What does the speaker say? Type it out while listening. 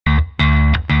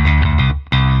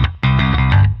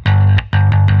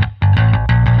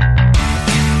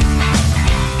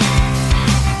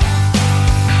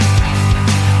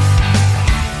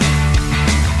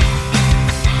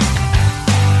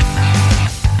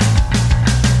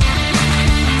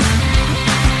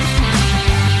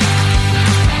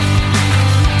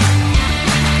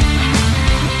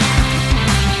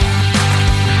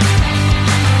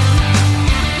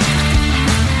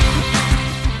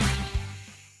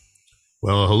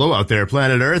Well, hello out there,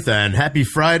 planet Earth, and happy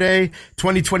Friday.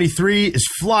 2023 is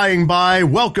flying by.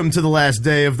 Welcome to the last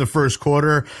day of the first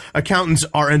quarter. Accountants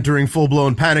are entering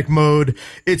full-blown panic mode.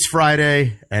 It's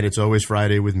Friday, and it's always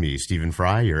Friday with me, Stephen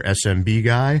Fry, your SMB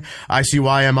guy.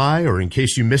 ICYMI, or in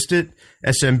case you missed it,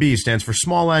 SMB stands for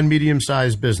Small and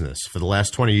Medium-Sized Business. For the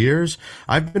last 20 years,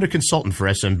 I've been a consultant for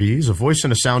SMBs, a voice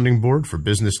and a sounding board for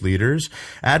business leaders,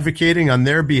 advocating on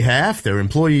their behalf, their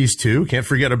employees too, can't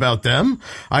forget about them.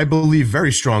 I believe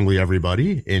very strongly,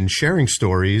 everybody, in sharing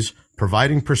stories,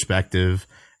 providing perspective,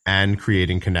 and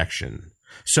creating connection.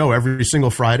 So every single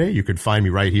Friday, you could find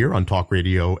me right here on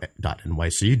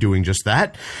talkradio.nyc doing just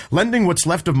that, lending what's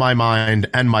left of my mind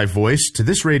and my voice to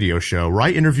this radio show where I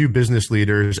interview business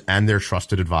leaders and their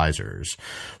trusted advisors.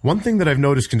 One thing that I've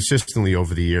noticed consistently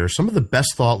over the years, some of the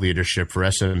best thought leadership for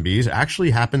SMBs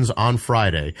actually happens on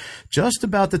Friday, just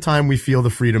about the time we feel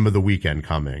the freedom of the weekend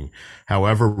coming.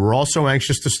 However, we're also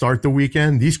anxious to start the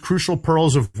weekend. These crucial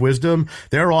pearls of wisdom,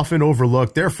 they're often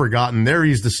overlooked, they're forgotten, they're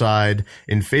eased aside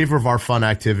in favor of our fun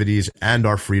activities and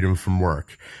our freedom from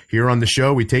work. Here on the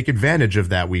show, we take advantage of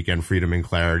that weekend freedom and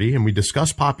clarity, and we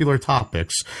discuss popular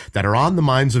topics that are on the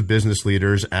minds of business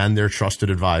leaders and their trusted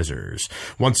advisors.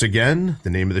 Once again, the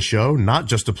name of the show, not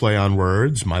just a play on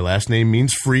words. My last name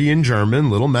means free in German.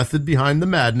 Little method behind the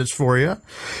madness for you.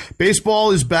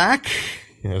 Baseball is back.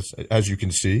 Yes, as you can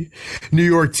see. New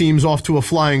York team's off to a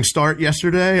flying start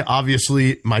yesterday.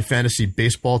 Obviously, my fantasy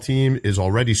baseball team is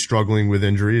already struggling with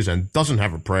injuries and doesn't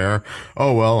have a prayer.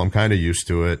 Oh, well, I'm kind of used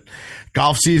to it.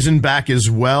 Golf season back as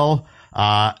well.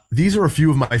 These are a few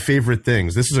of my favorite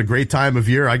things. This is a great time of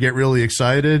year. I get really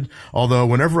excited. Although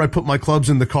whenever I put my clubs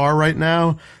in the car right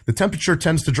now, the temperature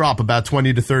tends to drop about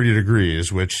 20 to 30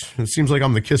 degrees, which it seems like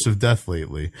I'm the kiss of death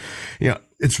lately. You know,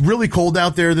 it's really cold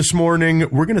out there this morning.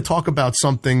 We're going to talk about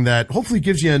something that hopefully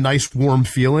gives you a nice warm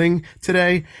feeling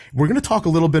today. We're going to talk a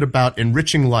little bit about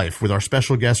enriching life with our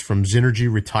special guest from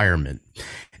Synergy Retirement.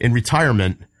 In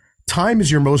retirement, time is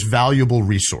your most valuable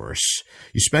resource.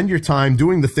 You spend your time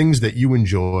doing the things that you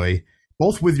enjoy,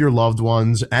 both with your loved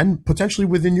ones and potentially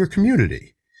within your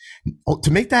community.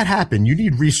 To make that happen, you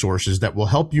need resources that will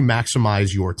help you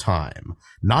maximize your time,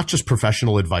 not just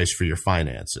professional advice for your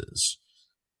finances.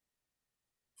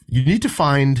 You need to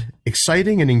find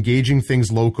exciting and engaging things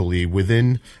locally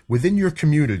within your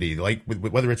community, like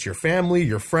whether it's your family,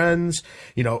 your friends,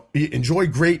 enjoy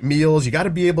great meals. You got to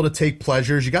be able to take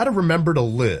pleasures. You got to remember to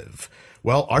live.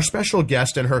 Well, our special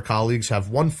guest and her colleagues have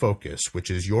one focus,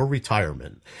 which is your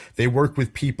retirement. They work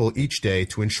with people each day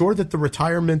to ensure that the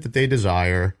retirement that they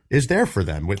desire is there for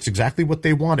them. It's exactly what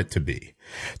they want it to be.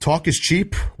 Talk is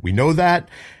cheap. We know that.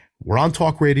 We're on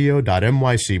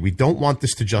talkradio.nyc. We don't want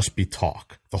this to just be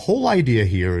talk. The whole idea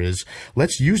here is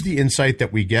let's use the insight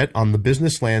that we get on the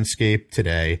business landscape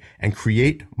today and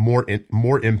create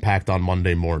more impact on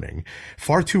Monday morning.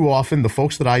 Far too often, the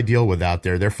folks that I deal with out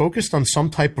there, they're focused on some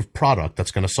type of product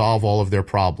that's going to solve all of their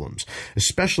problems,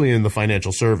 especially in the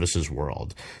financial services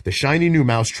world. The shiny new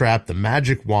mousetrap, the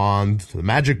magic wand, the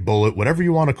magic bullet, whatever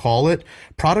you want to call it,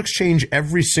 products change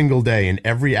every single day in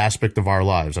every aspect of our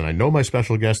lives. And I know my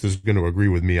special guest is going to agree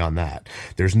with me on that.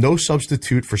 There's no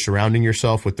substitute for surrounding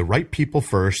yourself with the right people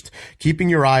first, keeping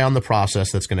your eye on the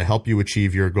process that's going to help you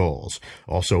achieve your goals.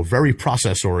 Also very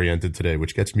process oriented today,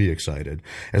 which gets me excited.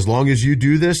 As long as you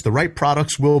do this, the right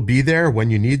products will be there when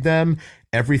you need them.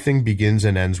 Everything begins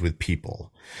and ends with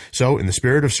people. So in the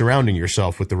spirit of surrounding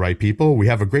yourself with the right people, we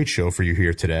have a great show for you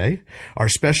here today. Our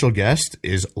special guest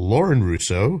is Lauren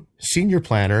Russo, Senior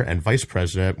Planner and Vice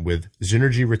President with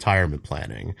Synergy Retirement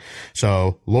Planning.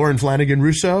 So Lauren Flanagan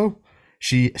Russo,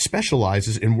 she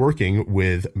specializes in working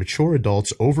with mature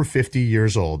adults over 50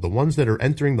 years old, the ones that are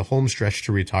entering the home stretch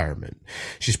to retirement.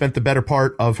 She spent the better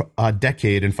part of a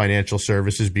decade in financial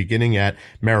services, beginning at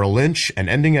Merrill Lynch and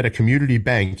ending at a community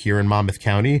bank here in Monmouth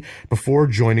County before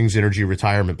joining Synergy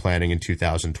Retirement Planning in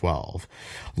 2012.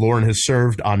 Lauren has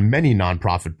served on many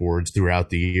nonprofit boards throughout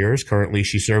the years. Currently,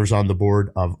 she serves on the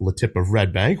board of LaTip of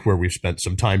Red Bank, where we've spent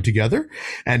some time together,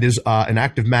 and is an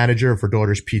active manager for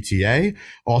Daughters PTA.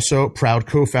 Also, proud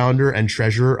co-founder and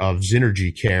treasurer of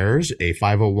Synergy Cares, a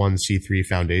 501c3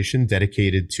 foundation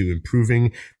dedicated to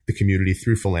improving the community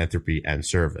through philanthropy and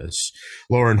service.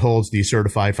 Lauren holds the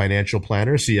Certified Financial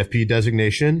Planner, CFP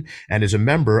designation, and is a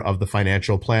member of the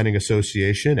Financial Planning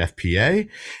Association, FPA,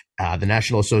 the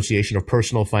National Association of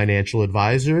Personal Financial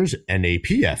Advisors,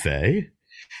 NAPFA,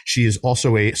 She is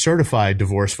also a certified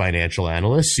divorce financial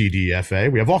analyst,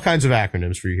 CDFA. We have all kinds of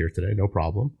acronyms for you here today, no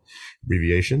problem.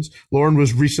 Abbreviations. Lauren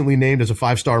was recently named as a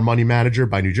 5-star money manager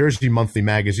by New Jersey Monthly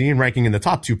Magazine, ranking in the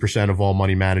top 2% of all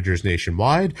money managers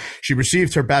nationwide. She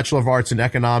received her Bachelor of Arts in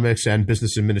Economics and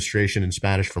Business Administration in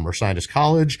Spanish from Ursinus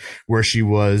College, where she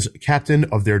was captain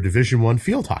of their Division I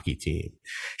field hockey team.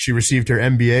 She received her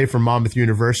MBA from Monmouth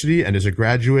University and is a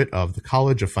graduate of the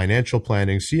College of Financial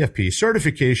Planning CFP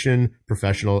Certification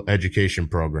Professional Education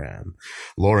Program.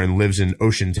 Lauren lives in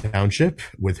Ocean Township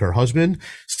with her husband,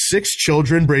 6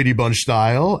 children, Brady Bunch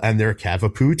style, and their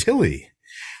Cavapoo Tilly.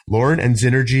 Lauren and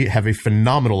Zinergy have a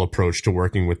phenomenal approach to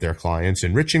working with their clients,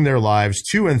 enriching their lives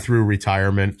to and through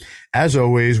retirement. As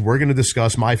always, we're going to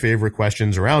discuss my favorite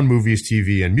questions around movies,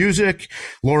 TV, and music.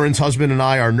 Lauren's husband and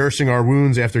I are nursing our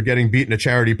wounds after getting beaten at a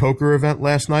charity poker event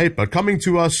last night, but coming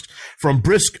to us from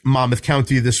brisk Monmouth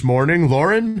County this morning,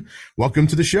 Lauren, welcome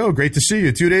to the show. Great to see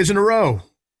you 2 days in a row.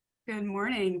 Good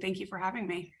morning. Thank you for having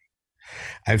me.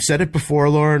 I've said it before,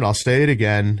 Lauren. I'll say it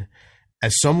again.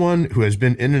 As someone who has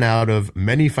been in and out of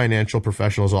many financial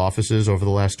professionals' offices over the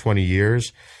last 20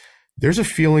 years, there's a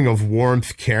feeling of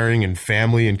warmth, caring, and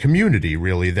family and community,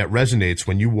 really, that resonates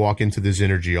when you walk into the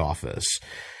Zinergy office.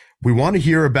 We want to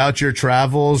hear about your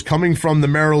travels, coming from the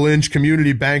Merrill Lynch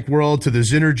community bank world to the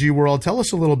Zinergy world. Tell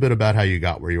us a little bit about how you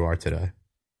got where you are today.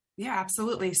 Yeah,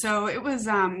 absolutely. So it was,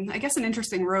 I guess, an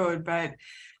interesting road, but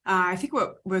I think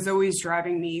what was always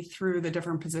driving me through the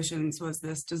different positions was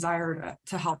this desire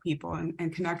to help people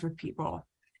and connect with people.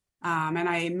 And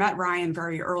I met Ryan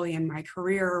very early in my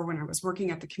career when I was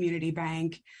working at the community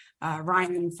bank.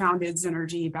 Ryan founded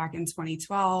Zinergy back in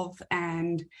 2012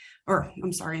 in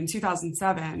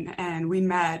 2007. And we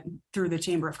met through the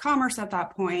Chamber of Commerce at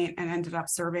that point and ended up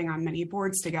serving on many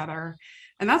boards together.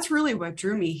 And that's really what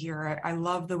drew me here. I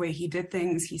love the way he did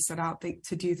things. He set out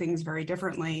to do things very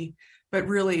differently. But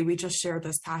really, we just shared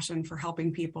this passion for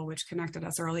helping people, which connected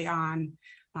us early on.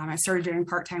 I started doing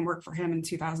part-time work for him in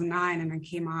 2009 and then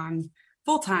came on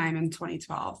full-time in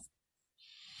 2012.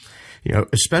 You know,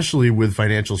 especially with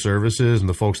financial services and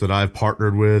the folks that I've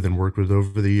partnered with and worked with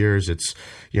over the years, it's,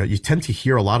 you know, you tend to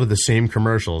hear a lot of the same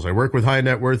commercials. I work with high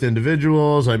net worth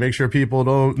individuals. I make sure people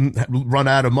don't run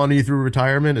out of money through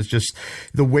retirement. It's just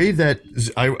the way that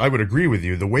I would agree with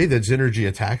you. The way that Zinergy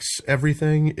attacks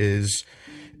everything is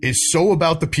so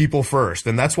about the people first.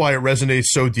 And that's why it resonates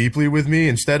so deeply with me.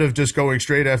 Instead of just going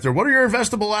straight after, what are your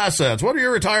investable assets? What are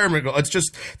your retirement goals? It's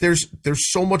just, there's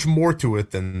so much more to it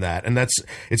than that. And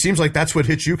it seems like that's what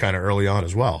hit you kind of early on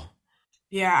as well.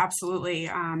 Yeah, absolutely.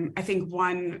 I think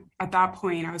at that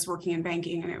point I was working in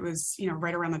banking and it was,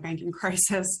 right around the banking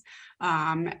crisis.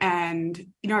 And,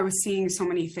 I was seeing so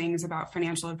many things about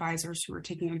financial advisors who were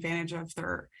taking advantage of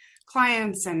their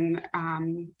clients and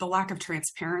the lack of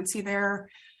transparency there.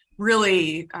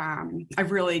 Really,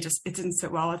 it didn't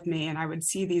sit well with me. And I would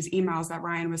see these emails that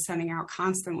Ryan was sending out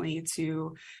constantly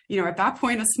to, at that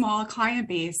point, a small client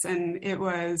base. And it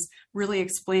was really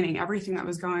explaining everything that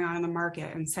was going on in the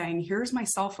market and saying, here's my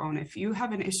cell phone. If you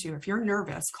have an issue, if you're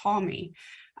nervous, call me.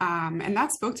 And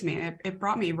that spoke to me. It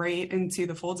brought me right into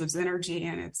the folds of Zinergy.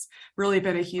 And it's really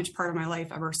been a huge part of my life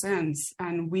ever since.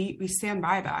 And we stand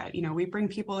by that. We bring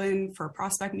people in for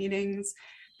prospect meetings.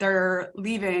 They're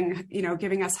leaving,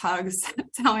 giving us hugs,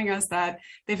 telling us that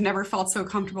they've never felt so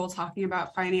comfortable talking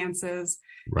about finances.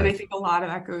 Right. And I think a lot of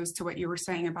that goes to what you were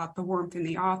saying about the warmth in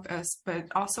the office, but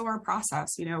also our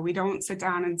process. We don't sit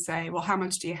down and say, well, how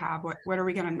much do you have? What are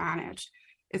we going to manage?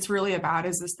 It's really about,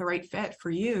 is this the right fit for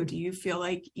you? Do you feel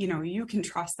like, you can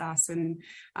trust us and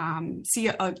see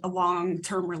a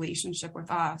long-term relationship with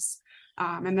us?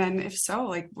 And then if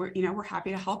so, we're happy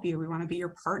to help you. We want to be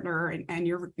your partner and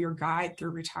your guide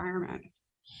through retirement.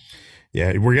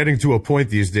 Yeah, we're getting to a point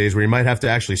these days where you might have to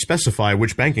actually specify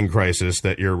which banking crisis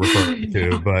that you're referring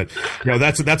to. But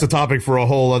that's a topic for a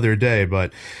whole other day.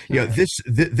 But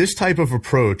this type of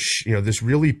approach, this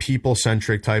really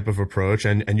people-centric type of approach,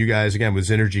 and you guys, again, with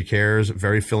Zinergy Cares,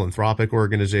 very philanthropic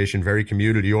organization, very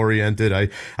community-oriented.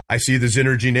 I see the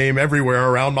Zinergy name everywhere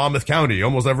around Monmouth County,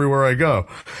 almost everywhere I go.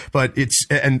 But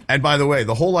and by the way,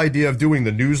 the whole idea of doing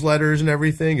the newsletters and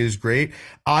everything is great.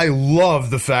 I love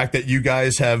the fact that you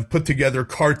guys have put together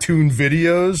cartoon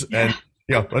videos, and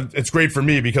it's great for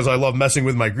me because I love messing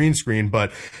with my green screen,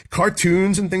 but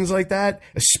cartoons and things like that,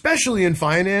 especially in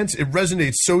finance, it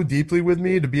resonates so deeply with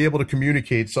me to be able to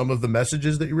communicate some of the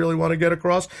messages that you really want to get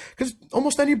across, because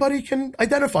almost anybody can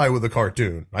identify with a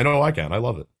cartoon. I know I can. I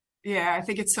love it. Yeah, I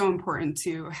think it's so important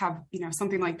to have,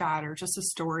 something like that, or just a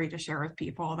story to share with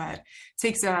people that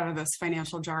takes it out of this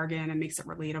financial jargon and makes it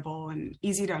relatable and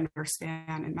easy to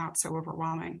understand and not so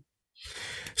overwhelming.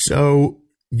 So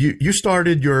You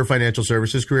started your financial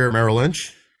services career at Merrill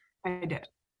Lynch. I did.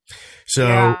 So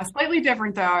yeah, slightly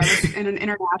different though. I was in an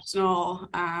international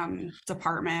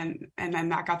department, and then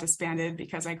that got disbanded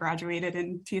because I graduated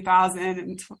in 2000,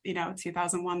 and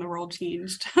 2001 the world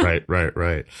changed. Right.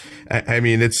 I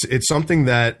mean, it's something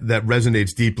that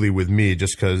resonates deeply with me,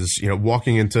 just because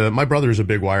walking into, my brother's a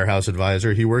big wirehouse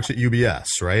advisor. He works at UBS,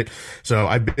 right? So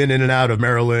I've been in and out of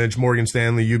Merrill Lynch, Morgan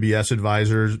Stanley, UBS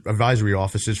advisory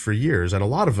offices for years, and a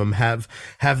lot of them have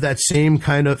that same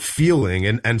kind of feeling,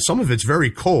 and some of it's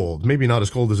very cold. Maybe not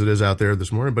as cold as it is out there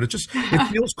this morning, but it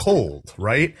feels cold,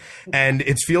 right? And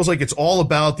it feels like it's all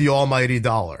about the almighty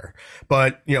dollar.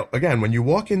 But, again, when you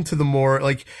walk into the more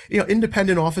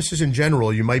independent offices in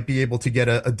general, you might be able to get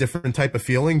a different type of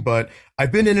feeling. But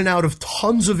I've been in and out of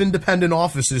tons of independent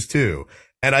offices too,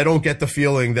 and I don't get the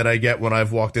feeling that I get when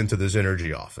I've walked into this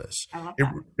energy office. I love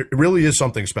that. It really is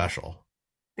something special.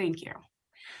 Thank you.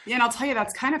 Yeah, and I'll tell you,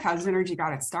 that's kind of how Synergy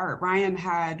got its start. Ryan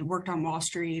had worked on Wall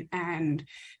Street and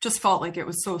just felt like it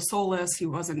was so soulless. He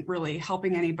wasn't really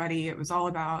helping anybody. It was all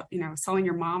about, selling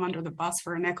your mom under the bus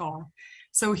for a nickel.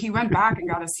 So he went back and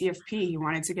got a CFP. He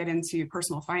wanted to get into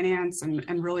personal finance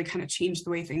and really kind of change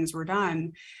the way things were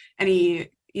done. And he,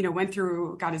 went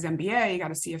through, got his MBA,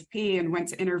 got a CFP, and went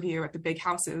to interview at the big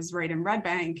houses right in Red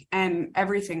Bank. And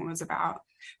everything was about,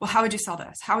 well, how would you sell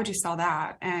this? How would you sell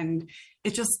that? And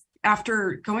it just,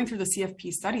 after going through the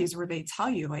CFP studies where they tell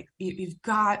you, like, you've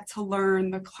got to learn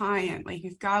the client, like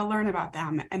you've got to learn about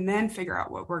them and then figure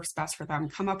out what works best for them,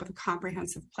 come up with a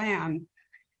comprehensive plan.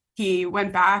 He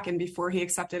went back, and before he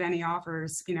accepted any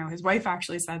offers, his wife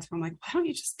actually said to him, like, why don't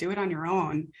you just do it on your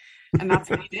own? And that's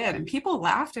what he did. And people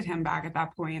laughed at him back at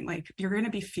that point. Like, you're going to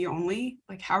be fee only.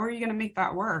 Like, how are you going to make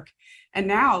that work? And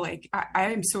now, like,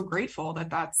 I am so grateful that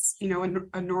that's,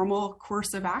 a normal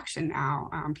course of action now.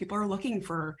 People are looking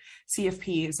for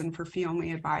CFPs and for fee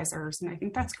only advisors. And I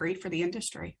think that's great for the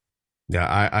industry. Yeah,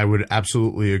 I would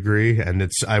absolutely agree. And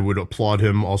I would applaud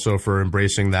him also for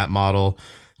embracing that model,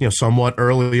 somewhat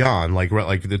early on. Like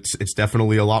it's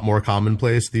definitely a lot more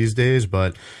commonplace these days,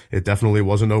 but it definitely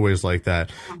wasn't always like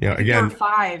that. Again,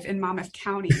 5 in Monmouth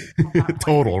County.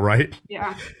 Total, right?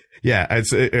 Yeah. Yeah,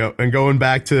 it's and going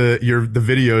back to the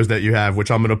videos that you have,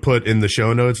 which I'm going to put in the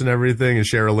show notes and everything, and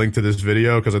share a link to this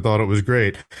video because I thought it was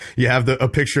great. You have a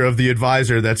picture of the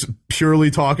advisor that's purely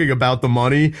talking about the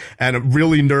money, and a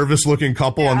really nervous looking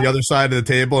couple on the other side of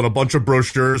the table, and a bunch of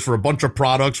brochures for a bunch of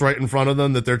products right in front of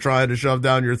them that they're trying to shove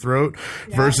down your throat,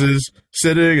 versus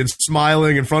sitting and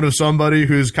smiling in front of somebody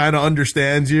who's kind of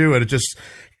understands you. And it just,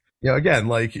 again,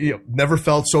 never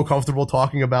felt so comfortable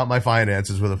talking about my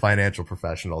finances with a financial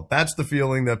professional. That's the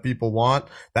feeling that people want.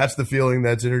 That's the feeling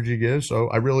that Synergy gives. So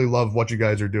I really love what you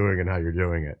guys are doing and how you're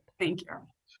doing it. Thank you.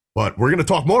 But we're going to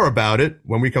talk more about it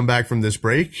when we come back from this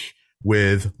break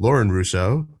with Lauren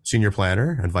Russo, Senior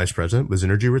Planner and Vice President with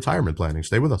Synergy Retirement Planning.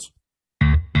 Stay with us.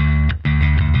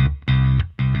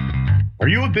 Are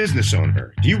you a business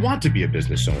owner? Do you want to be a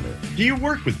business owner? Do you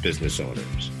work with business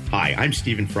owners? Hi, I'm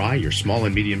Stephen Fry, your small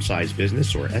and medium-sized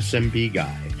business, or SMB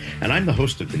guy, and I'm the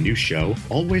host of the new show,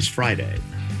 Always Friday.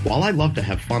 While I love to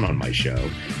have fun on my show,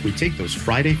 we take those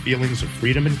Friday feelings of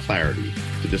freedom and clarity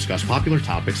to discuss popular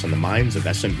topics on the minds of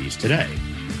SMBs today.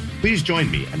 Please join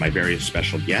me and my various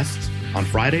special guests on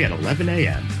Friday at 11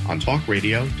 a.m. on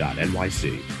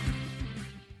talkradio.nyc.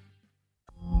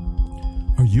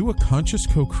 Are you a conscious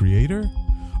co-creator?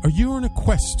 Are you on a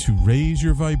quest to raise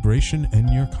your vibration and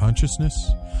your consciousness?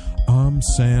 I'm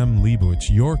Sam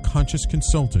Leibowitz, your conscious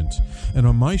consultant, and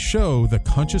on my show, The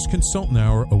Conscious Consultant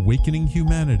Hour, Awakening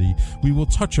Humanity, we will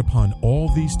touch upon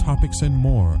all these topics and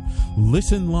more.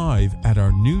 Listen live at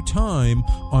our new time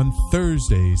on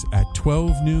Thursdays at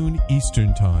 12 noon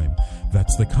Eastern Time.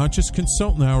 That's The Conscious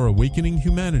Consultant Hour, Awakening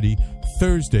Humanity,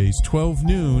 Thursdays, 12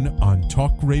 noon on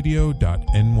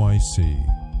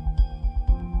talkradio.nyc.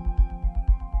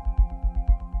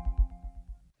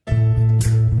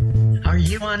 Are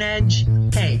you on edge?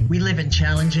 Hey, we live in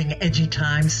challenging, edgy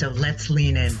times, so let's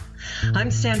lean in.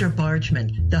 I'm Sandra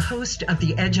Bargman, the host of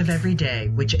The Edge of Every Day,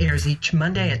 which airs each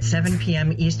Monday at 7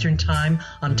 p.m. Eastern Time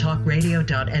on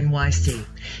talkradio.nyc.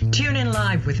 Tune in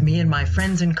live with me and my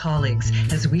friends and colleagues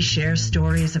as we share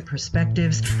stories and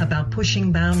perspectives about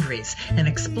pushing boundaries and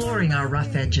exploring our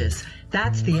rough edges.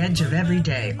 That's The Edge of Every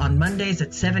Day on Mondays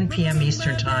at 7 p.m.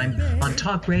 Eastern Time on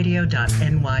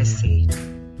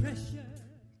talkradio.nyc.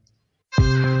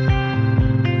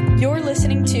 You're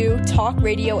listening to Talk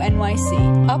Radio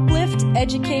NYC. Uplift,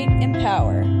 educate,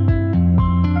 empower.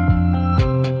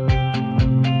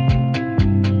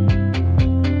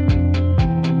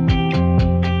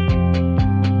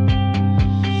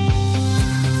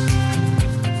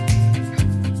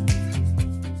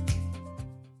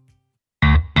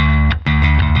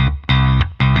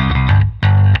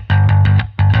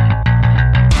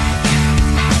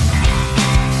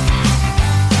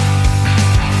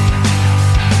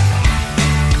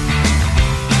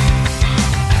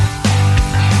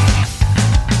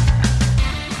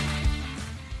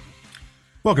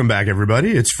 Welcome back,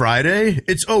 everybody. It's Friday.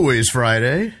 It's always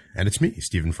Friday. And it's me,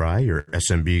 Stephen Fry, your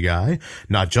SMB guy.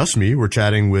 Not just me. We're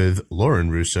chatting with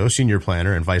Lauren Russo, Senior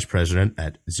Planner and Vice President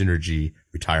at Synergy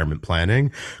Retirement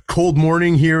Planning. Cold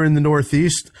morning here in the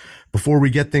Northeast. Before we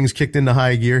get things kicked into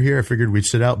high gear here, I figured we'd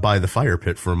sit out by the fire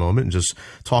pit for a moment and just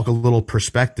talk a little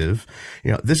perspective.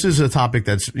 This is a topic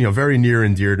that's, very near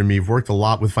and dear to me. I've worked a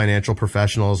lot with financial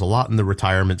professionals, a lot in the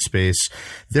retirement space.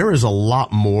 There is a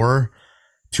lot more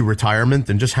to retirement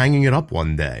than just hanging it up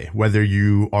one day. Whether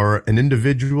you are an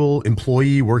individual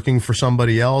employee working for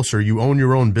somebody else or you own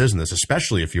your own business,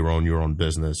 especially if you own your own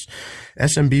business,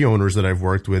 SMB owners that I've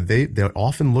worked with, they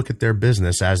often look at their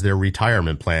business as their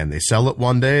retirement plan. They sell it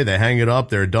one day, they hang it up,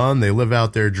 they're done, they live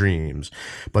out their dreams.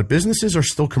 But businesses are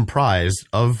still comprised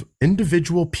of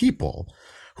individual people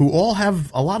who all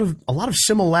have a lot of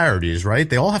similarities, right?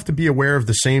 They all have to be aware of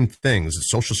the same things: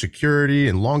 Social Security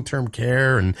and long-term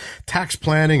care and tax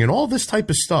planning and all this type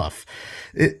of stuff.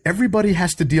 Everybody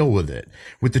has to deal with it.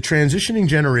 With the transitioning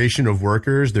generation of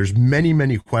workers, there's many,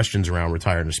 many questions around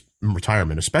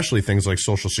retirement, especially things like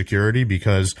Social Security,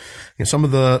 because some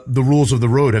of the rules of the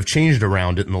road have changed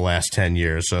around it in the last 10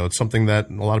 years. So it's something that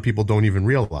a lot of people don't even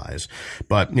realize.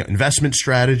 But investment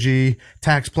strategy,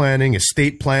 tax planning,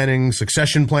 estate planning,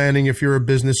 succession planning if you're a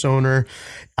business owner.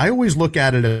 I always look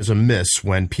at it as a miss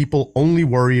when people only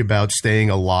worry about staying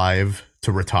alive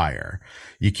to retire.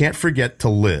 You can't forget to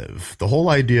live. The whole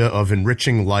idea of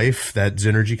enriching life that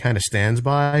Synergy kind of stands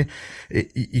by,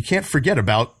 you can't forget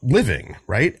about living,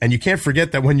 right? And you can't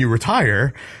forget that when you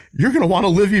retire, you're going to want to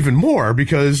live even more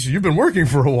because you've been working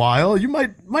for a while. You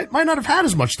might not have had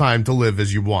as much time to live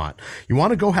as you want. You want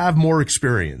to go have more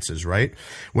experiences, right?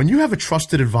 When you have a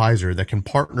trusted advisor that can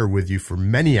partner with you for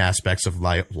many aspects of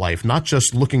life, not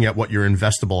just looking at what your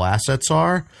investable assets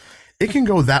are, it can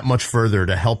go that much further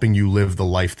to helping you live the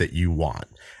life that you want.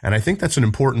 And I think that's an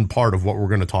important part of what we're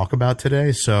going to talk about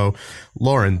today. So,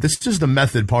 Lauren, this is the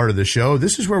method part of the show.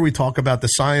 This is where we talk about the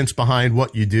science behind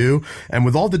what you do. And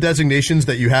with all the designations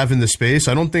that you have in the space,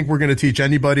 I don't think we're going to teach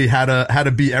anybody how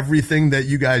to be everything that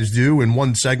you guys do in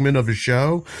one segment of a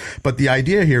show. But the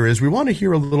idea here is we want to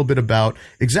hear a little bit about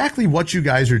exactly what you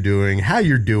guys are doing, how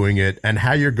you're doing it, and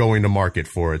how you're going to market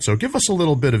for it. So give us a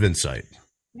little bit of insight.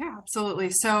 Yeah, absolutely.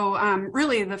 So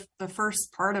really the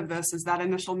first part of this is that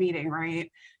initial meeting,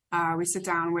 right? We sit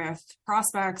down with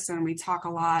prospects and we talk a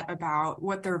lot about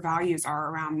what their values are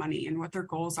around money and what their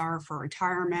goals are for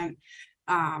retirement,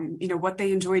 what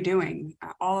they enjoy doing,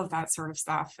 all of that sort of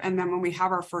stuff. And then when we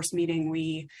have our first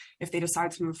meeting, if they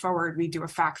decide to move forward, we do a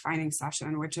fact-finding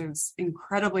session, which is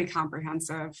incredibly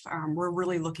comprehensive. We're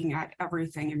really looking at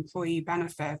everything: employee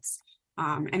benefits,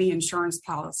 any insurance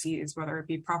policies, whether it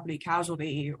be property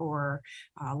casualty or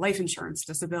life insurance,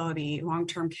 disability,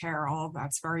 long-term care, all of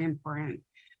that's very important.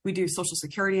 We do Social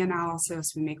Security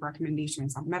analysis. We make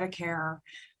recommendations on Medicare.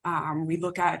 We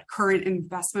look at current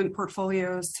investment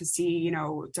portfolios to see,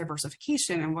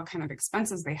 diversification and what kind of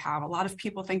expenses they have. A lot of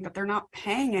people think that they're not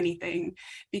paying anything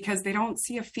because they don't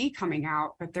see a fee coming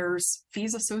out, but there's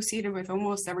fees associated with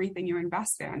almost everything you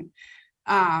invest in.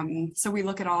 So we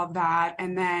look at all of that,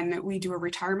 and then we do a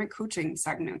retirement coaching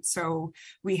segment. So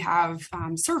we have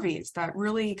surveys that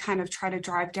really kind of try to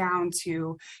drive down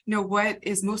to, what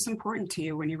is most important to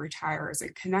you when you retire? Is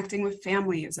it connecting with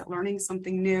family? Is it learning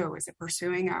something new? Is it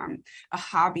pursuing a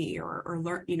hobby or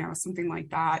learn, something like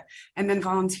that? And then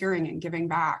volunteering and giving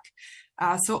back.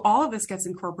 So all of this gets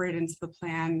incorporated into the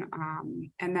plan.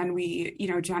 And then we,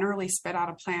 generally spit out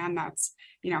a plan that's,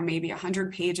 maybe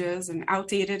 100 pages and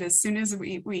outdated as soon as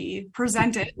we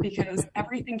present it, because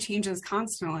everything changes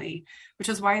constantly, which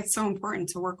is why it's so important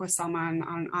to work with someone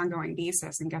on an ongoing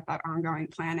basis and get that ongoing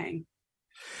planning.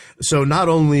 So not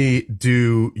only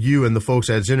do you and the folks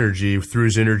at Synergy, through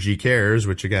Synergy Cares,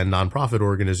 which again, nonprofit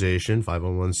organization,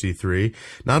 501c3,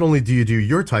 not only do you do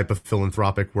your type of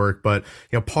philanthropic work, but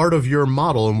part of your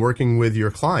model and working with your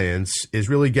clients is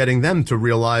really getting them to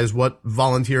realize what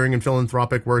volunteering and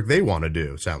philanthropic work they want to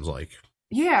do, sounds like.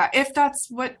 Yeah, if that's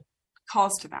what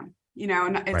calls to them.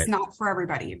 And it's right. Not for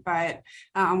everybody, but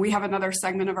we have another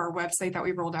segment of our website that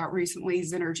we rolled out recently,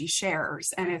 Synergy Shares,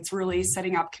 and it's really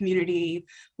setting up community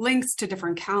links to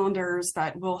different calendars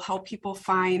that will help people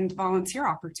find volunteer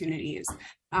opportunities.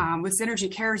 With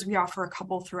Synergy Cares, we offer a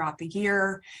couple throughout the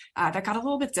year. That got a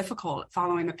little bit difficult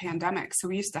following the pandemic. So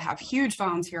we used to have huge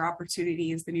volunteer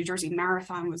opportunities. The New Jersey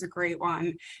Marathon was a great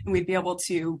one, and we'd be able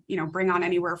to, bring on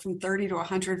anywhere from 30 to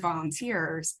 100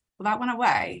 volunteers. Well, that went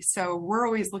away. So we're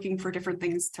always looking for different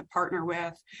things to partner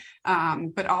with.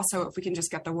 But also if we can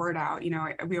just get the word out,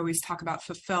 we always talk about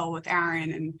fulfill with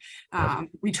Aaron, and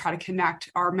we try to connect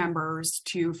our members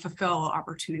to fulfill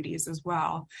opportunities as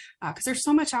well. Because there's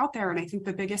so much out there. And I think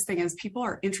the biggest thing is people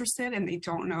are interested and they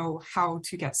don't know how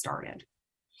to get started.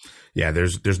 Yeah,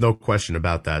 there's no question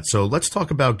about that. So let's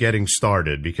talk about getting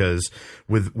started, because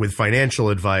with financial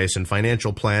advice and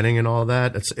financial planning and all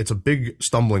that, it's a big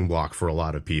stumbling block for a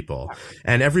lot of people.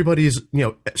 And everybody's,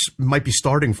 might be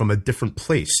starting from a different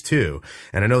place too.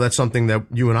 And I know that's something that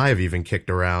you and I have even kicked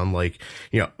around. Like,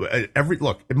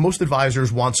 most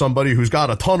advisors want somebody who's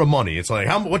got a ton of money. It's like,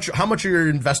 how much are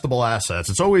your investable assets?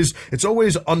 It's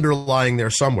always underlying there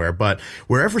somewhere. But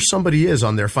wherever somebody is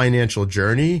on their financial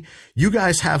journey, you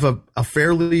guys have a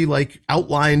fairly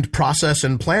outlined process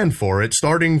and plan for it,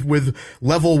 starting with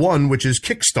level 1, which is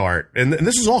Kickstart. And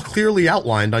this is all clearly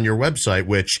outlined on your website,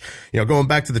 which, going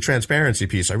back to the transparency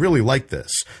piece, I really like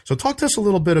this. So talk to us a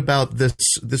little bit about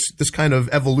this kind of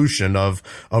evolution of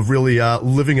really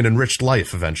living an enriched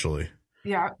life eventually.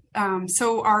 Yeah.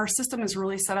 So our system is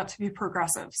really set up to be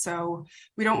progressive. So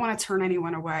we don't want to turn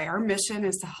anyone away. Our mission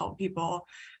is to help people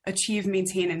achieve,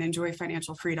 maintain, and enjoy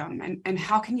financial freedom. And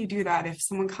how can you do that if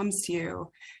someone comes to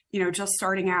you, just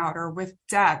starting out or with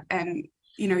debt, and,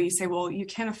 you say, well, you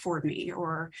can't afford me,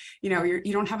 or, you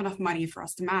don't have enough money for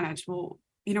us to manage. Well,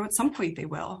 at some point they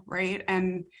will, right?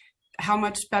 And how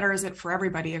much better is it for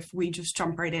everybody if we just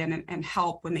jump right in and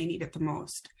help when they need it the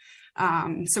most?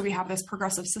 So we have this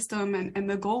progressive system, and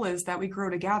the goal is that we grow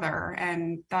together,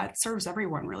 and that serves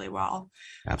everyone really well.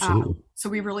 Absolutely. So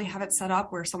we really have it set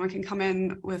up where someone can come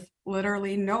in with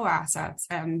literally no assets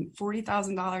and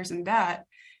 $40,000 in debt,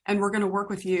 and we're going to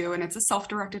work with you. And it's a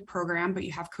self-directed program, but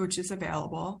you have coaches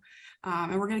available.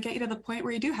 And we're going to get you to the point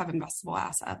where you do have investable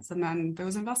assets. And then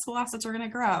those investable assets are going to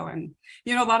grow. And,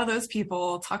 a lot of those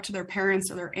people talk to their parents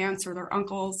or their aunts or their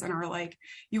uncles and are like,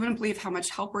 you wouldn't believe how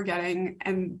much help we're getting.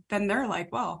 And then they're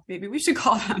like, well, maybe we should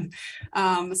call them.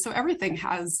 So everything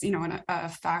has, an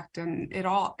effect, and it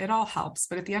all helps.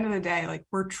 But at the end of the day,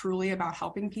 we're truly about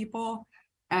helping people.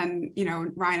 And,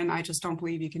 Ryan and I just don't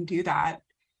believe you can do that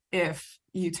if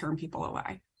you turn people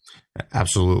away.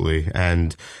 Absolutely.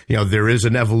 And, there is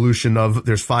an evolution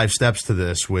there's 5 steps to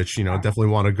this, which, definitely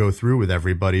want to go through with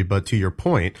everybody. But to your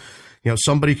point,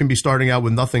 somebody can be starting out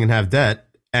with nothing and have debt,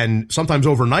 and sometimes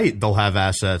overnight they'll have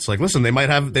assets. Listen, they might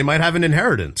have an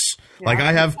inheritance.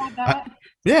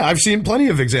 Yeah, I've seen plenty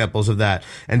of examples of that.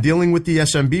 And dealing with the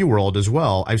SMB world as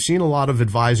well, I've seen a lot of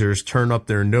advisors turn up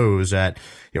their nose at,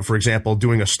 for example,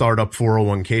 doing a startup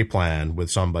 401k plan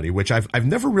with somebody, which I've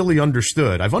never really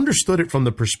understood. I've understood it from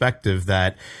the perspective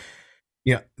that,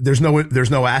 there's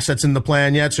no assets in the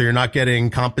plan yet, so you're not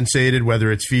getting compensated,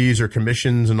 whether it's fees or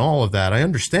commissions and all of that. I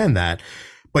understand that.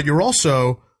 But you're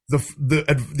also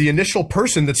the initial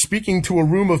person that's speaking to a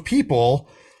room of people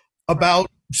about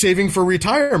saving for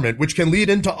retirement, which can lead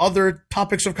into other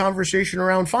topics of conversation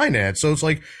around finance. So it's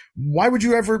like, why would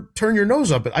you ever turn your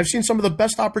nose up? I've seen some of the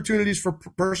best opportunities for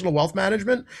personal wealth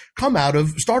management come out of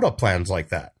startup plans like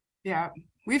that. Yeah.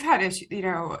 We've had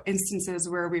instances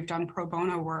where we've done pro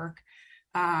bono work.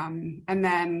 And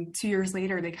then 2 years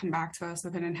later, they come back to us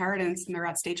with an inheritance and they're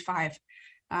at stage 5.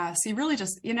 So you really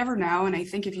you never know. And I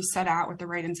think if you set out with the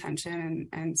right intention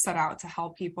and set out to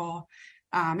help people,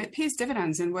 it pays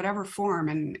dividends in whatever form.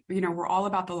 And, we're all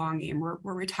about the long game. We're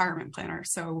retirement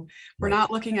planners. So we're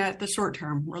not looking at the short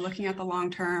term. We're looking at the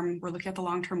long term. We're looking at the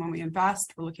long term when we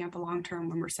invest. We're looking at the long term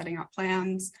when we're setting up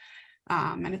plans.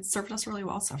 And it's served us really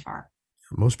well so far.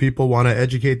 Most people want to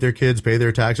educate their kids, pay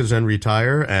their taxes, and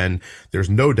retire. And there's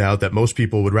no doubt that most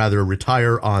people would rather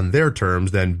retire on their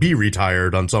terms than be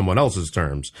retired on someone else's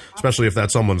terms, especially if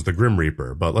that someone's the Grim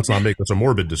Reaper. But let's not make this a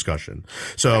morbid discussion.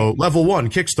 So level 1,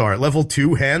 Kickstart. Level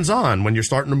 2, hands-on, when you're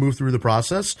starting to move through the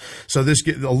process. So this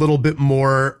gets a little bit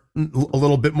more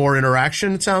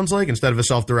interaction, it sounds like, instead of a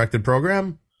self-directed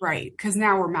program. Right. Because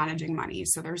now we're managing money.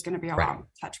 So there's going to be a lot of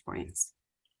touch points.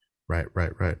 Right.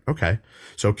 Okay.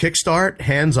 So Kickstart,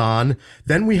 hands-on.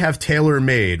 Then we have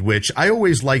tailor-made, which I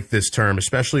always like this term,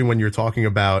 especially when you're talking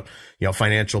about,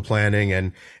 financial planning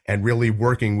and really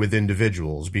working with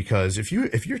individuals. Because if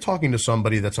you're talking to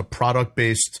somebody that's a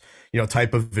product-based,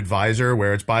 type of advisor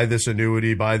where it's buy this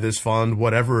annuity, buy this fund,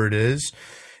 whatever it is,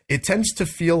 it tends to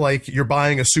feel like you're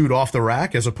buying a suit off the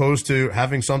rack as opposed to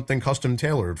having something custom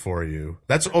tailored for you.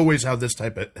 That's always how this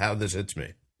hits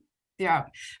me. Yeah.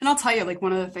 And I'll tell you,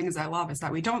 one of the things I love is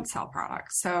that we don't sell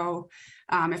products. So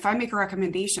if I make a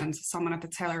recommendation to someone at the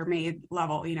tailor-made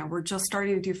level, we're just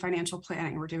starting to do financial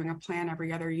planning. We're doing a plan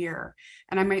every other year.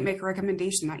 And I might make a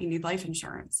recommendation that you need life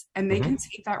insurance. And they can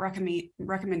take that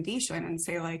recommendation and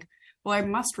say like, well, I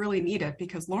must really need it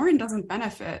because Lauren doesn't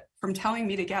benefit from telling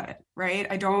me to get it, right?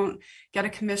 I don't get a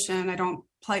commission. I don't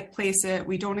place it.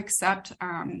 We don't accept,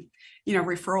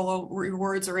 referral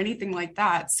rewards or anything like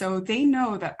that. So they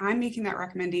know that I'm making that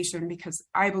recommendation because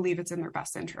I believe it's in their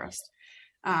best interest.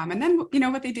 And then,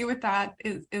 what they do with that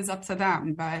is up to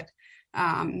them. But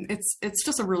it's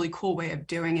just a really cool way of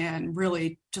doing it and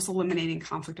really just eliminating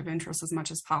conflict of interest as much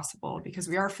as possible because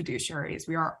we are fiduciaries.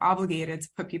 We are obligated to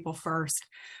put people first,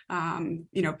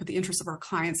 put the interests of our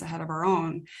clients ahead of our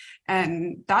own.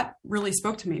 And that really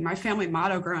spoke to me. My family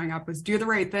motto growing up was do the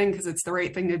right thing because it's the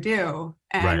right thing to do.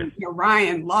 And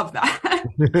Ryan loved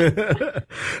that.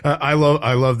 I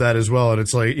love that as well. And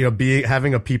it's like,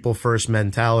 having a people first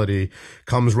mentality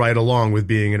comes right along with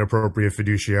being an appropriate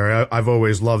fiduciary. I've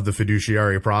always loved the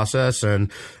fiduciary process. And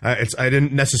I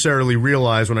didn't necessarily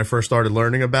realize when I first started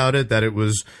learning about it that it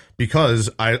was because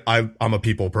I'm a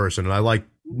people person and I like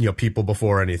people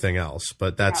before anything else,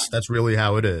 but that's really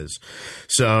how it is.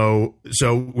 So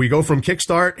we go from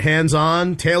Kickstart,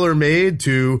 hands-on, tailor-made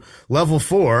to level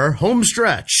 4, home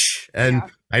stretch. And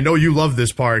I know you love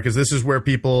this part because this is where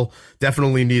people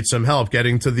definitely need some help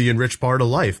getting to the enriched part of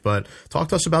life, but talk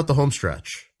to us about the home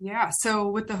stretch. Yeah. So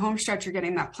with the home stretch, you're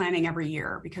getting that planning every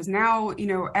year because now,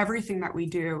 everything that we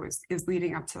do is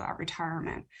leading up to that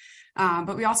retirement.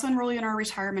 But we also enroll you in our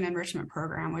retirement enrichment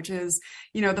program, which is,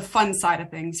 the fun side of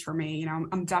things for me.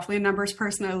 I'm definitely a numbers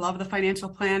person. I love the financial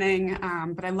planning,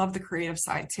 but I love the creative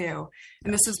side too.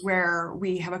 And this is where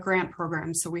we have a grant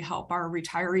program. So we help our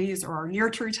retirees or our near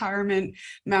to retirement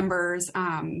members,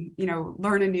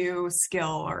 learn a new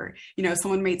skill or,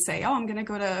 someone might say, oh, I'm going to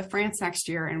go to France next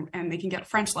year and they can get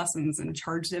French lessons and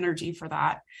charged energy for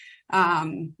that.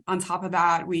 On top of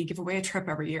that, we give away a trip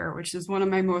every year, which is one of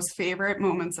my most favorite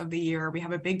moments of the year. We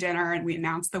have a big dinner and we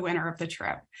announce the winner of the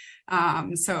trip.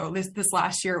 So this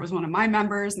last year it was one of my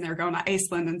members and they're going to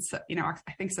Iceland in, I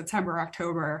think September,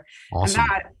 October. Awesome. And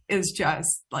that is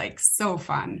just like so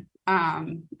fun.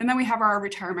 And then we have our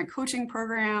retirement coaching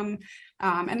program.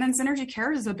 And then Synergy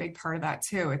Cares is a big part of that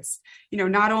too. It's,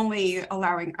 not only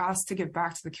allowing us to give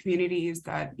back to the communities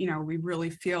that, we really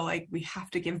feel like we have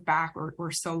to give back.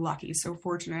 We're so lucky, so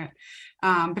fortunate.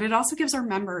 But it also gives our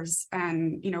members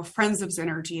and, friends of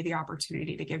Synergy the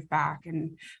opportunity to give back.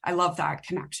 And I love that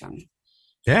connection.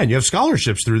 Yeah, and you have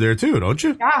scholarships through there too, don't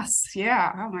you? Yes,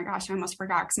 yeah. Oh my gosh, I almost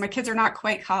forgot because my kids are not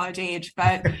quite college age,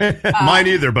 but mine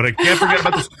either. But I can't forget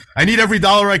about this. I need every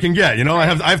dollar I can get. I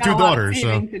have 2 daughters,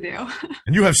 so to do.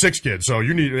 And you have 6 kids, so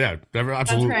you need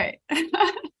absolutely. That's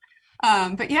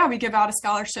right. But yeah, we give out a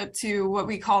scholarship to what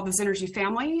we call the Synergy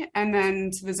family, and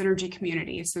then to the Synergy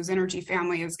community. So Synergy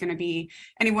family is going to be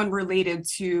anyone related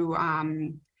to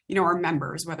our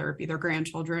members, whether it be their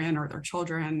grandchildren or their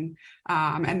children.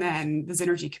 And then the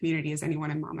Synergy community is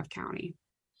anyone in Monmouth County.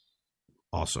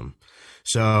 Awesome.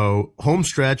 So home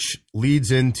stretch leads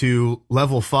into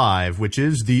level 5, which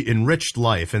is the enriched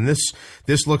life. And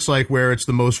this looks like where it's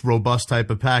the most robust type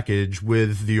of package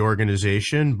with the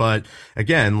organization. But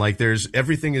again,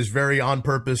 everything is very on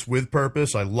purpose with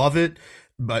purpose. I love it.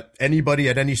 But anybody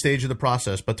at any stage of the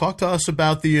process. But talk to us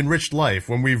about the enriched life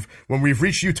when we've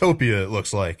reached utopia, it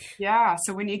looks like. Yeah.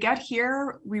 So when you get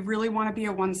here, we really want to be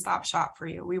a one-stop shop for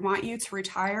you. We want you to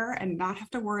retire and not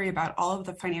have to worry about all of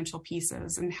the financial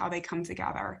pieces and how they come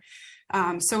together.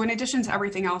 So in addition to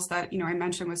everything else that, I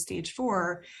mentioned with stage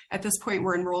 4, at this point,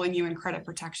 we're enrolling you in credit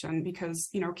protection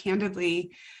because, candidly,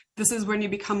 this is when you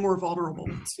become more vulnerable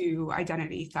to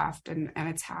identity theft and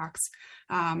attacks.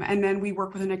 And then we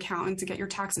work with an accountant to get your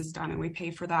taxes done and we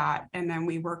pay for that. And then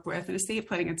we work with an estate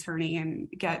planning attorney and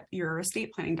get your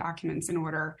estate planning documents in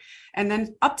order and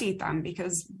then update them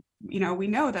because we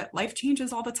know that life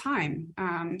changes all the time.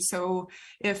 So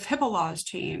if HIPAA laws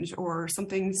change or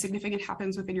something significant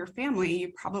happens within your family,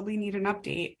 you probably need an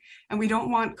update. And we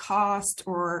don't want cost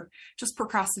or just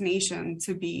procrastination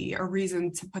to be a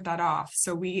reason to put that off.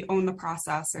 So we own the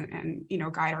process and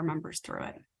guide our members through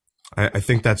it. I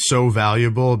think that's so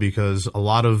valuable because a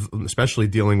lot of, especially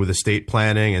dealing with estate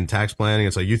planning and tax planning,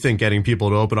 it's like you think getting people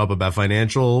to open up about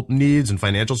financial needs and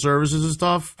financial services is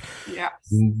tough. Yeah.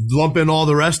 Lump in all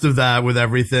the rest of that with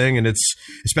everything. And it's,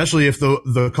 especially if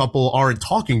the couple aren't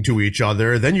talking to each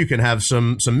other, then you can have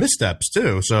some missteps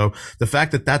too. So the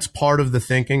fact that that's part of the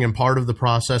thinking and part of the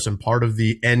process and part of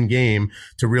the end game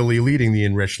to really leading the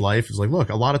enriched life is like, look,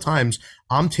 a lot of times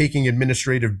I'm taking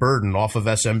administrative burden off of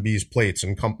SMB's plates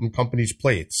and company's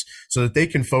plates so that they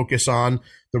can focus on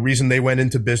the reason they went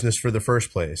into business for the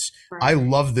first place. Right. I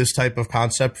love this type of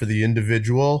concept for the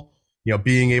individual,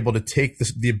 being able to take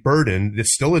the burden,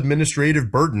 it's still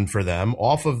administrative burden for them,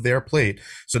 off of their plate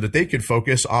so that they could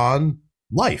focus on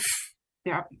life.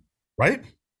 Yeah. Right?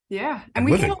 Yeah. And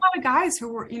we get a lot of guys who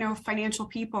were, financial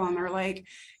people, and they're like,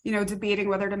 debating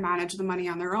whether to manage the money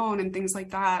on their own and things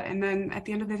like that. And then at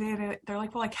the end of the day, they're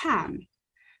like, well, I can,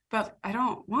 but I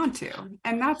don't want to.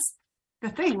 And that's the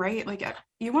thing, right? Like,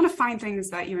 you want to find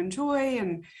things that you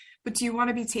enjoy, but do you want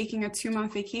to be taking a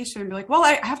 2-month vacation and be like, well,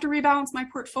 I have to rebalance my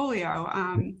portfolio?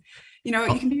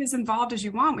 You can be as involved as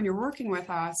you want when you're working with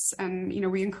us. And,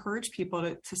 we encourage people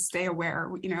to stay aware.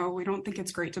 We don't think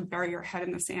it's great to bury your head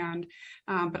in the sand,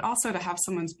 but also to have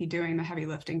someone be doing the heavy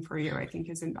lifting for you, I think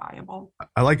is invaluable.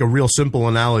 I like a real simple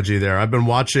analogy there. I've been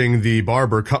watching the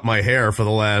barber cut my hair for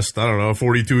the last,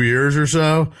 42 years or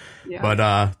so. Yeah.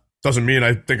 But, doesn't mean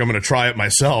I think I'm going to try it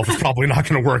myself. It's probably not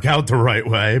going to work out the right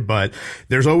way, but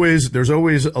there's always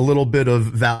a little bit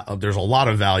of there's a lot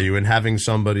of value in having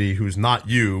somebody who's not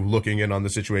you looking in on the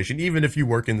situation, even if you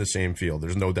work in the same field.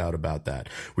 There's no doubt about that.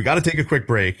 We got to take a quick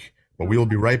break, but we will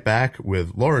be right back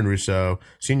with Lauren Rousseau,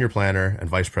 Senior Planner and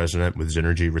Vice President with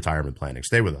Synergy Retirement Planning.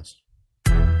 Stay with us.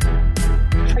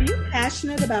 Are you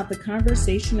passionate about the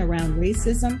conversation around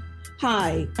racism?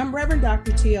 Hi, I'm Reverend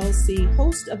Dr. TLC,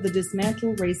 host of the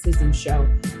Dismantle Racism Show,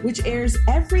 which airs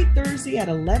every Thursday at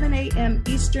 11 a.m.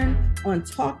 Eastern on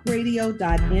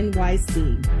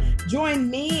talkradio.nyc. Join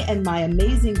me and my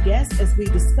amazing guests as we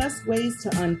discuss ways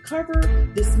to uncover,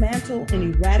 dismantle,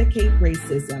 and eradicate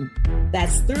racism.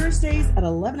 That's Thursdays at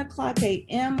 11 o'clock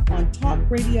a.m. on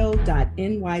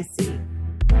talkradio.nyc.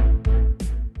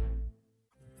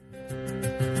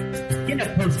 In a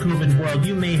post-COVID world,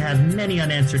 you may have many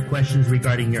unanswered questions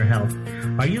regarding your health.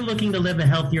 Are you looking to live a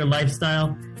healthier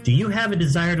lifestyle? Do you have a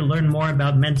desire to learn more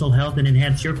about mental health and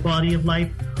enhance your quality of life?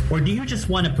 Or do you just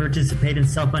want to participate in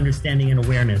self-understanding and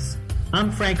awareness?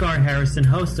 I'm Frank R. Harrison,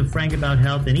 host of Frank About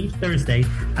Health, and each Thursday,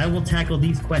 I will tackle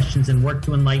these questions and work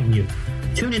to enlighten you.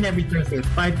 Tune in every Thursday at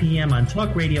 5 p.m. on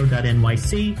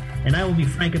talkradio.nyc, and I will be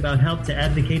frank about health to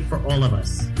advocate for all of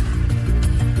us.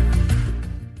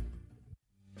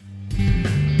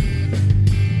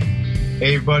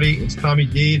 Hey everybody, it's Tommy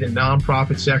D, the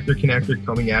nonprofit sector connector,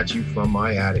 coming at you from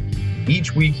my attic.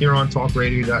 Each week here on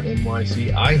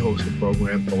talkradio.nyc, I host the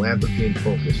program Philanthropy in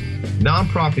Focus.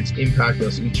 Nonprofits impact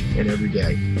us each and every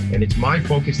day, and it's my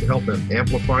focus to help them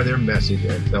amplify their message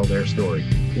and tell their story.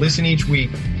 Listen each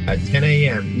week at 10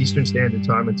 a.m. Eastern Standard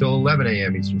Time until 11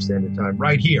 a.m. Eastern Standard Time,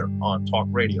 right here on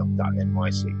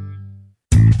talkradio.nyc.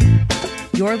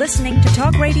 You're listening to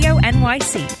Talk Radio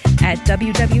NYC at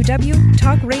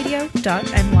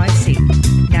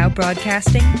www.talkradio.nyc. Now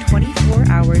broadcasting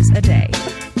 24 hours a day.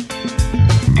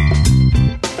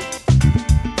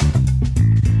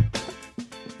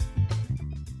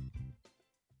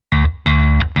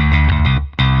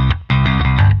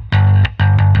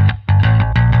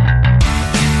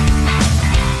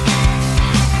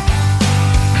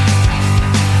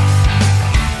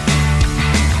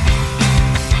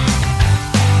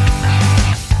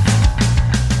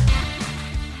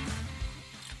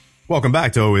 Welcome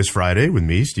back to Always Friday with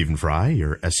me, Stephen Fry,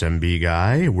 your SMB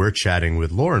guy. We're chatting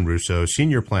with Lauren Rousseau,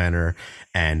 Senior Planner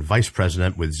and Vice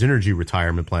President with Synergy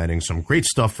Retirement Planning. Some great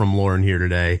stuff from Lauren here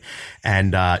today.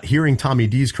 And hearing Tommy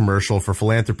D's commercial for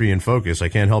Philanthropy in Focus, I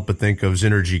can't help but think of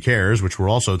Synergy Cares, which we're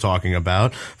also talking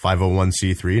about,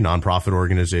 501c3 nonprofit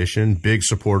organization, big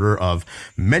supporter of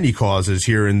many causes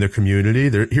here in the community.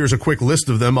 Here's a quick list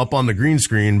of them up on the green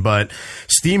screen, but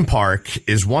Steam Park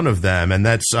is one of them, and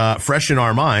that's fresh in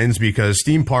our minds because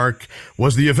Steam Park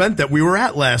was the event that we were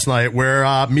at last night where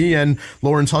me and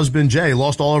Lauren's husband, Jay,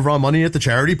 lost all of our money at the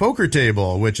charity poker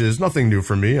table, which is nothing new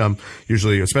for me. I'm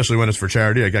usually, especially when it's for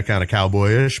charity, I get kind of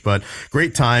cowboyish, but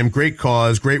great time, great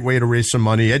cause, great way to raise some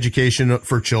money, education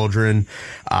for children.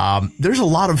 There's a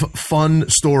lot of fun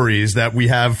stories that we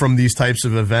have from these types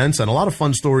of events and a lot of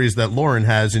fun stories that Lauren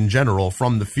has in general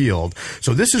from the field.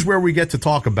 So this is where we get to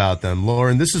talk about them.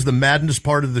 Lauren, this is the madness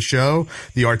part of the show,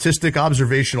 the artistic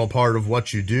observational part of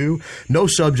what you do. No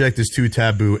subject is too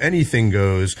taboo. Anything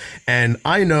goes. And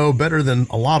I know better than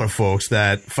a lot of folks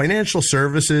that financial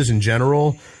services in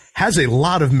general has a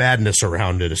lot of madness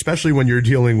around it, especially when you're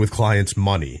dealing with clients'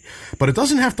 money. But it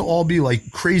doesn't have to all be like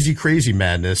crazy, crazy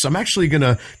madness. I'm actually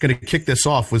gonna kick this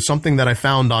off with something that I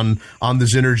found on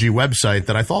the Synergy website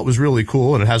that I thought was really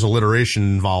cool, and it has alliteration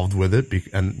involved with it,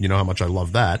 and you know how much I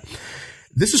love that.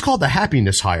 This is called the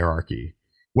happiness hierarchy.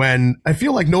 When I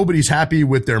feel like nobody's happy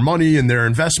with their money and their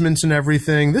investments and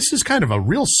everything, this is kind of a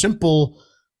real simple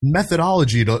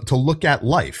methodology to look at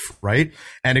life, right?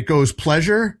 And it goes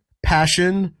pleasure,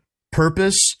 passion,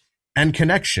 purpose, and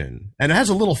connection. And it has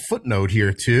a little footnote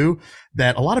here too,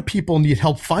 that a lot of people need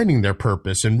help finding their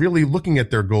purpose and really looking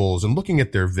at their goals and looking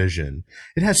at their vision.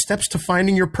 It has steps to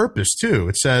finding your purpose too.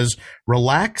 It says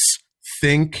relax,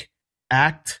 think,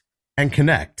 act, and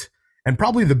connect. And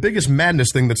probably the biggest madness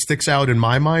thing that sticks out in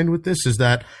my mind with this is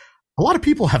that a lot of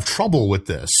people have trouble with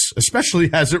this,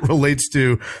 especially as it relates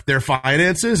to their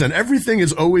finances, and everything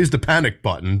is always the panic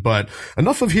button. But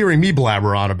enough of hearing me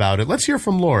blabber on about it. Let's hear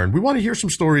from Lauren. We want to hear some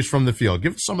stories from the field.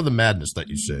 Give us some of the madness that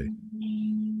you see.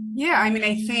 Yeah, I mean,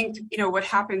 I think, what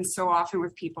happens so often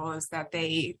with people is that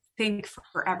they think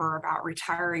forever about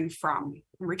retiring from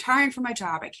my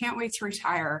job. I can't wait to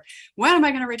retire. When am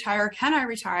I going to retire? Can I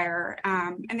retire?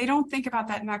 And they don't think about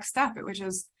that next step, which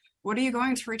is, what are you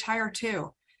going to retire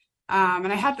to?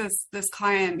 And I had this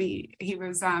client, he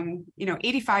was,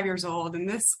 85 years old, and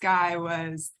this guy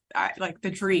was like the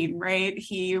dream, right?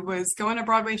 He was going to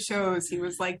Broadway shows. He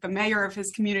was like the mayor of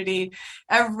his community.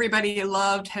 Everybody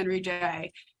loved Henry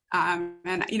J. And,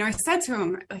 I said to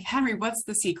him, like, Henry, what's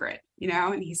the secret?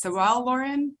 And he said, well,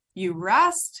 Lauren, you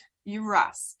rest.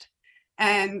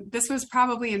 And this was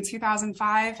probably in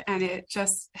 2005, and it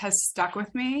just has stuck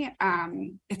with me.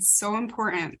 It's so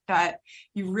important that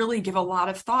you really give a lot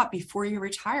of thought before you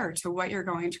retire to what you're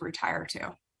going to retire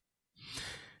to.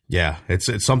 Yeah, it's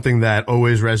something that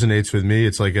always resonates with me.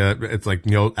 It's like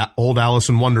old Alice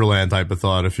in Wonderland type of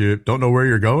thought. If you don't know where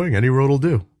you're going, any road will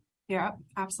do. Yeah,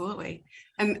 absolutely.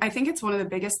 And I think it's one of the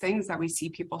biggest things that we see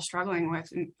people struggling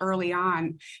with early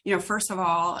on. First of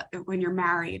all, when you're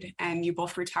married and you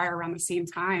both retire around the same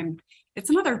time, it's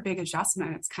another big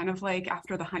adjustment. It's kind of like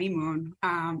after the honeymoon.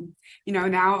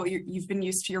 Now you've been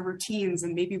used to your routines,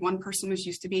 and maybe one person was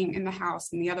used to being in the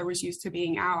house and the other was used to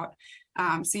being out.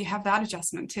 So you have that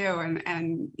adjustment too.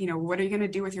 And what are you going to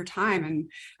do with your time? And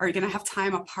are you going to have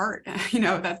time apart?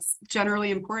 That's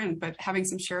generally important, but having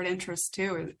some shared interests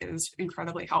too is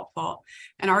incredibly helpful.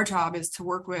 And our job is to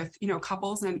work with,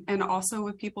 couples and also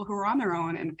with people who are on their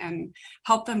own and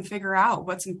help them figure out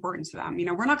what's important to them.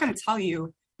 We're not going to tell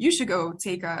you should go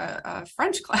take a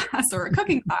French class or a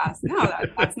cooking class. No,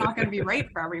 that's not going to be right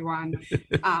for everyone.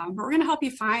 But we're going to help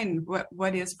you find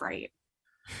what is right.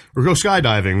 Or go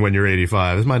skydiving when you're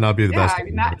 85. This might not be the best. I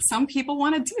mean, some people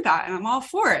want to do that, and I'm all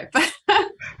for it. But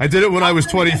I did it when I was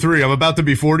 23. I'm about to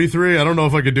be 43. I don't know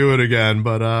if I could do it again,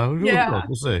 but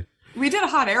we'll see. We did a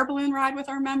hot air balloon ride with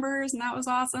our members, and that was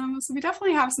awesome. So we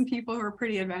definitely have some people who are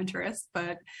pretty adventurous.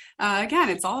 But again,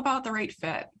 it's all about the right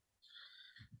fit.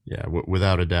 Yeah,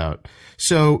 without a doubt.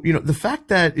 So, the fact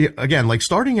that, again, like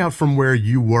starting out from where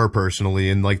you were personally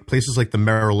in like places like the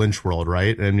Merrill Lynch world,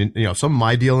 right? And, some of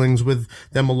my dealings with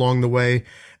them along the way,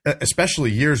 especially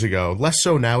years ago, less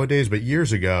so nowadays, but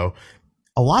years ago,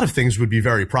 a lot of things would be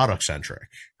very product centric.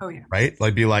 Oh, yeah. Right?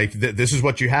 Like be like, this is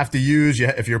what you have to use.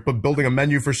 If you're building a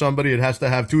menu for somebody, it has to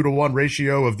have 2-to-1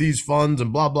 ratio of these funds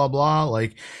and blah, blah, blah.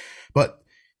 Like, but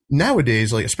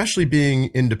nowadays, like, especially being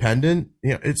independent,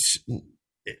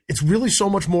 it's really so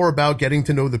much more about getting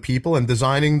to know the people and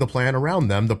designing the plan around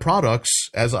them. The products,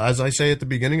 as I say at the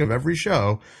beginning of every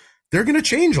show, they're going to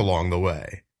change along the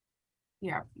way.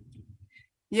 Yeah.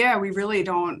 Yeah, we really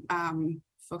don't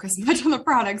focus much on the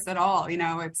products at all.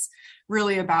 It's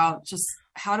really about just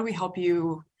how do we help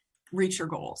you reach your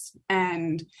goals,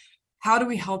 and how do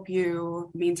we help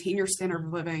you maintain your standard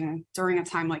of living during a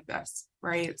time like this,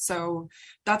 right? So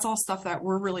that's all stuff that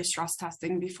we're really stress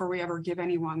testing before we ever give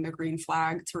anyone the green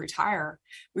flag to retire.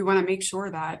 We want to make sure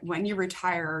that when you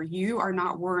retire, you are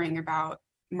not worrying about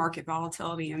market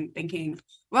volatility and thinking,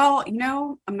 well, I'm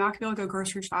not going to be able to go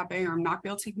grocery shopping, or I'm not going to be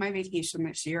able to take my vacation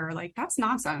this year. Like, that's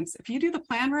nonsense. If you do the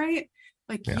plan right,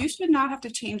 you should not have to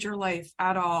change your life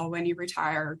at all when you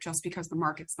retire just because the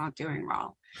market's not doing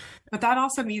well. But that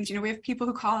also means, we have people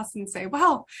who call us and say,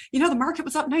 well, the market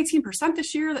was up 19%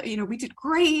 this year. We did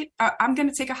great. I'm going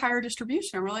to take a higher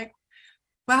distribution. And we're like,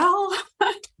 well,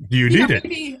 you need it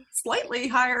maybe slightly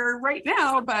higher right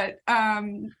now, but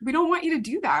we don't want you to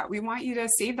do that. We want you to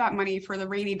save that money for the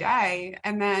rainy day.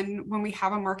 And then when we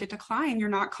have a market decline, you're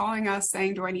not calling us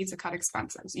saying, do I need to cut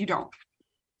expenses? You don't.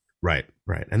 Right.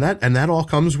 And that all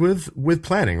comes with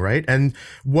planning, right? And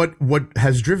what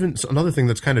has driven, another thing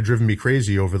that's kind of driven me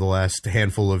crazy over the last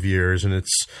handful of years, and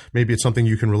maybe it's something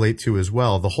you can relate to as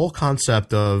well, the whole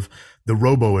concept of the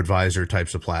robo-advisor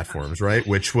types of platforms, right?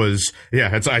 Which was,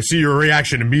 I see your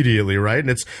reaction immediately, right?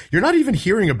 And you're not even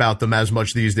hearing about them as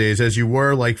much these days as you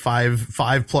were like five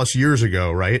plus years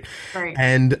ago, right? Right.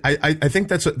 And I think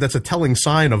that's a telling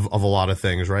sign of a lot of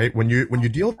things, right? When you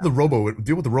deal with the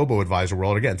robo-advisor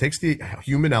world, again, it takes the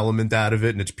human element out of it,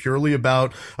 and it's purely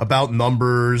about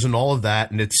numbers and all of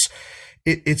that. And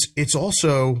it's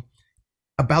also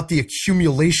about the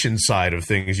accumulation side of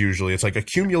things. Usually it's like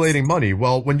accumulating money.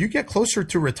 Well, when you get closer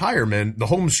to retirement, the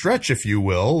home stretch, if you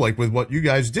will, like with what you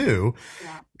guys do,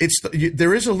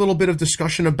 there is a little bit of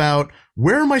discussion about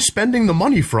where am I spending the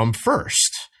money from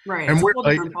first? Right. And it's a whole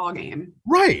different ballgame.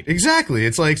 Right. Exactly.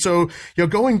 It's like, so,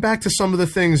 going back to some of the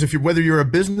things, whether you're a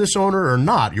business owner or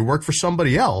not, you work for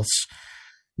somebody else,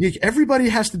 everybody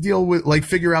has to deal with,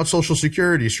 figure out Social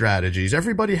Security strategies.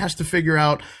 Everybody has to figure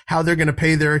out how they're going to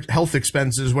pay their health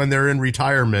expenses when they're in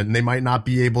retirement and they might not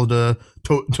be able to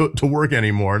work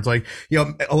anymore. It's like,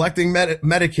 electing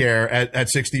Medicare at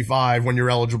 65 when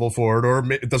you're eligible for it, or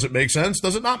does it make sense?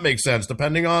 Does it not make sense?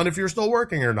 Depending on if you're still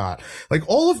working or not. Like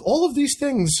all of these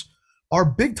things are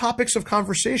big topics of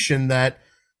conversation that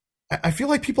I feel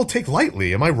like people take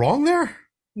lightly. Am I wrong there?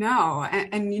 No.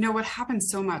 And what happens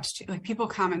so much, like people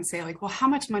come and say like, well, how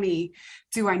much money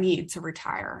do I need to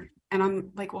retire? And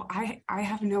I'm like, well, I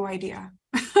have no idea.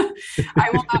 I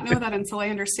will not know that until I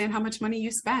understand how much money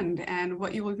you spend and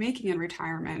what you will be making in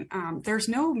retirement. There's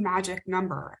no magic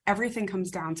number. Everything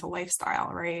comes down to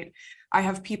lifestyle, right? I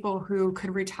have people who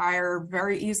could retire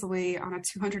very easily on a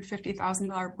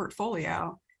 $250,000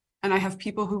 portfolio. And I have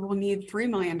people who will need $3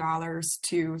 million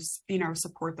to,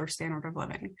 support their standard of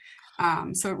living.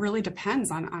 So it really depends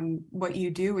on what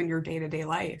you do in your day-to-day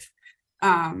life.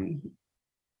 I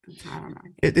don't know.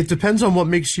 It depends on what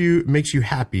makes you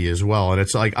happy as well. And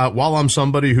it's like, while I'm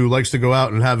somebody who likes to go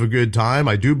out and have a good time,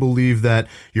 I do believe that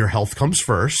your health comes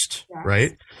first, yes.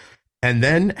 Right? And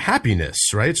then happiness,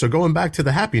 right? So going back to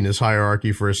the happiness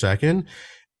hierarchy for a second,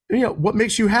 what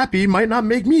makes you happy might not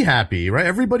make me happy, right?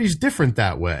 Everybody's different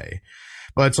that way.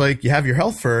 But it's like you have your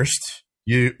health first,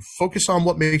 you focus on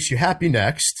what makes you happy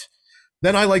next.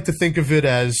 Then I like to think of it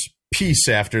as peace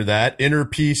after that, inner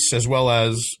peace as well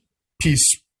as peace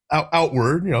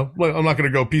outward. I'm not going to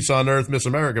go peace on earth, Miss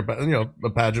America, but a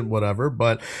pageant, whatever.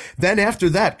 But then after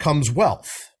that comes wealth,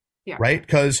 right?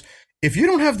 Because if you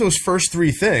don't have those first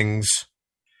three things,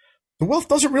 the wealth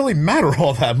doesn't really matter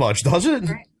all that much, does it?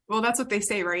 Right. Well, that's what they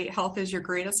say, right? Health is your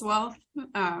greatest wealth.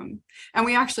 And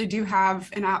we actually do have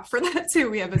an app for that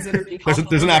too. We have a Synergy Health.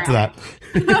 There's an app for that.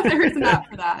 There is an app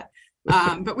for that.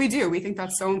 But we think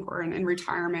that's so important in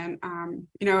retirement.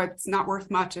 It's not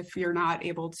worth much if you're not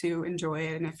able to enjoy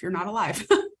it and if you're not alive.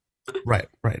 Right.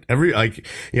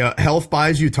 Health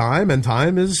buys you time, and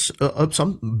time is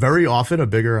very often a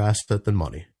bigger asset than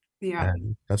money. Yeah.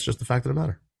 And that's just the fact of the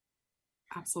matter.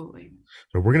 Absolutely.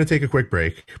 So we're going to take a quick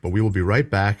break, but we will be right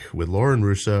back with Lauren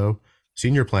Russo,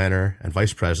 Senior Planner and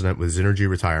Vice President with Synergy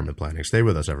Retirement Planning. Stay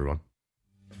with us, everyone.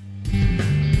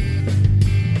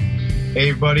 Hey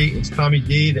everybody, it's Tommy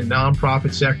D, the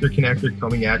nonprofit sector connector,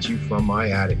 coming at you from my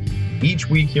attic. Each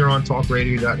week here on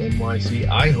talkradio.nyc,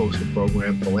 I host a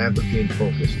program, Philanthropy in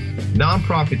Focus.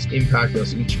 Nonprofits impact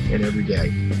us each and every day,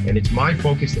 and it's my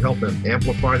focus to help them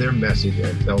amplify their message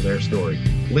and tell their story.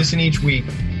 Listen each week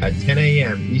at 10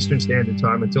 a.m. Eastern Standard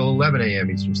Time until 11 a.m.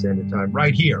 Eastern Standard Time,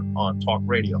 right here on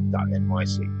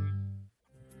talkradio.nyc.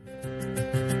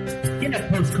 In a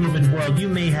post-COVID world, you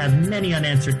may have many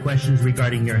unanswered questions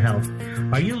regarding your health.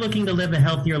 Are you looking to live a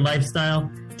healthier lifestyle?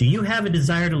 Do you have a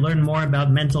desire to learn more about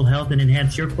mental health and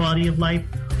enhance your quality of life?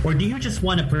 Or do you just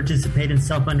want to participate in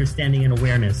self-understanding and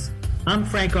awareness? I'm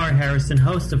Frank R. Harrison,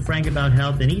 host of Frank About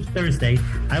Health, and each Thursday,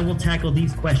 I will tackle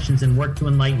these questions and work to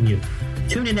enlighten you.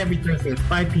 Tune in every Thursday at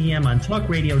 5 p.m. on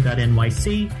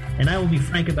talkradio.nyc, and I will be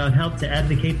Frank About Health to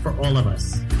advocate for all of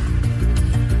us.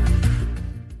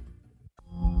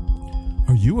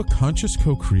 Are you a conscious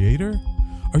co-creator?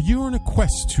 Are you on a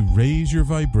quest to raise your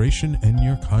vibration and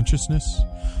your consciousness?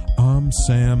 I'm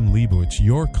Sam Leibowitz,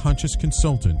 your conscious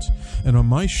consultant, and on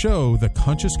my show, The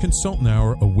Conscious Consultant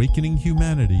Hour, Awakening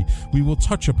Humanity, we will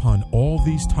touch upon all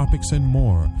these topics and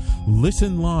more.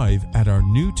 Listen live at our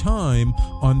new time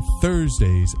on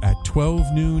Thursdays at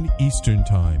 12 noon Eastern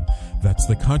Time. That's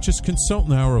The Conscious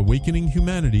Consultant Hour, Awakening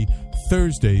Humanity,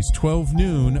 Thursdays, 12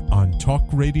 noon on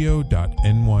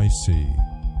talkradio.nyc.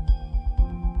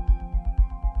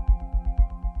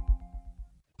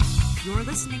 You're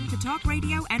listening to Talk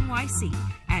Radio NYC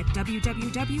at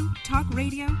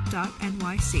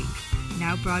www.talkradio.nyc.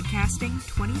 Now broadcasting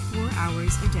 24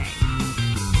 hours a day.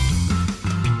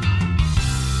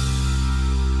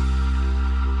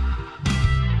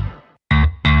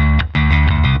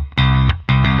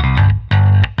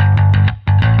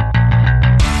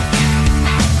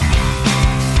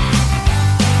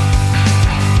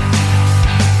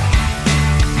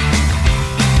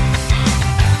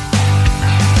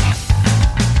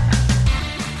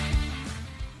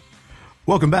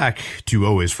 Welcome back to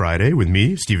Always Friday with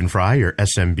me, Stephen Fry, your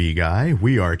SMB guy.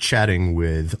 We are chatting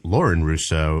with Lauren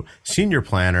Russo, Senior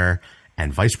Planner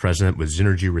and Vice President with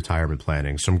Synergy Retirement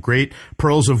Planning. Some great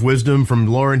pearls of wisdom from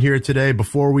Lauren here today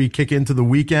before we kick into the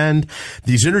weekend.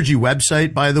 The Synergy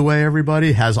website, by the way,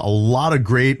 everybody, has a lot of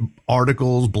great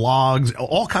articles, blogs,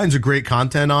 all kinds of great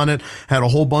content on it. Had a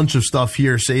whole bunch of stuff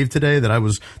here saved today that I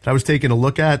was taking a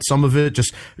look at. Some of it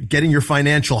just getting your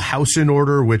financial house in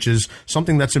order, which is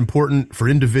something that's important for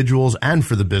individuals and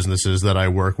for the businesses that I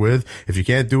work with. If you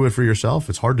can't do it for yourself,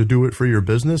 it's hard to do it for your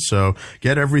business. So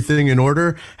get everything in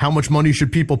order. How much money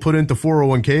should people put into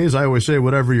 401ks? I always say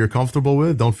whatever you're comfortable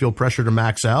with. Don't feel pressure to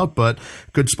max out, but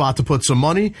good spot to put some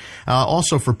money.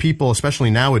 Also for people, especially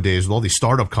nowadays with all these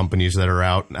startup companies that are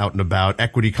out and about,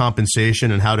 equity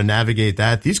compensation and how to navigate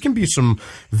that. These can be some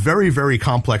very, very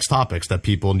complex topics that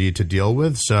people need to deal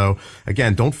with. So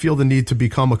again, don't feel the need to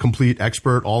become a complete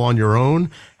expert all on your own.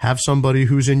 Have somebody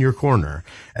who's in your corner.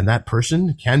 And that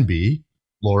person can be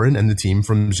Lauren and the team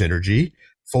from Synergy.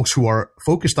 Folks who are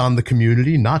focused on the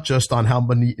community, not just on how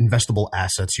many investable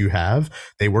assets you have.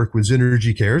 They work with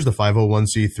Synergy Cares, the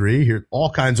 501c3. Here, all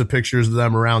kinds of pictures of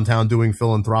them around town doing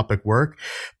philanthropic work.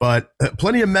 But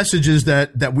plenty of messages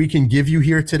that we can give you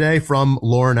here today from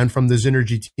Lauren and from the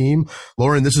Synergy team.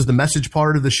 Lauren, this is the message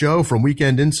part of the show, from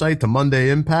Weekend Insight to Monday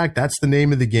Impact. That's the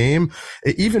name of the game.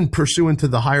 Even pursuant to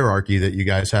the hierarchy that you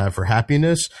guys have for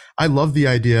happiness, I love the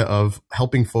idea of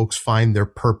helping folks find their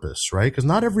purpose, right? Because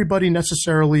not everybody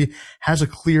necessarily has a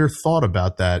clear thought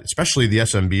about that, especially the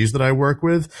SMBs that I work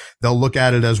with. They'll look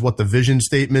at it as what the vision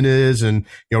statement is and,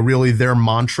 really their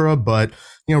mantra. But,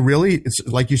 really, it's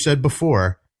like you said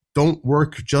before, don't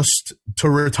work just to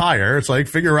retire. It's like,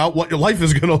 figure out what your life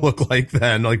is going to look like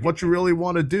then, like what you really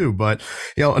want to do. But,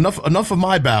 enough of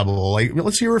my babble. Like,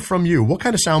 let's hear it from you. What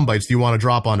kind of sound bites do you want to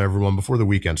drop on everyone before the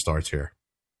weekend starts here?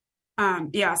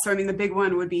 So the big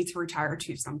one would be to retire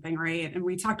to something, right? And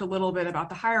we talked a little bit about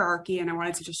the hierarchy, and I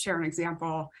wanted to just share an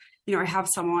example. I have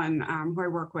someone who I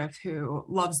work with who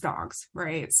loves dogs,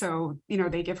 right? So,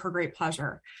 they give her great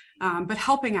pleasure. But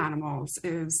helping animals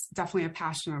is definitely a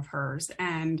passion of hers,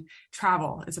 and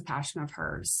travel is a passion of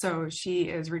hers. So she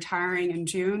is retiring in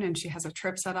June, and she has a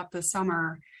trip set up this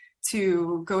summer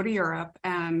to go to Europe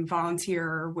and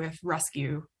volunteer with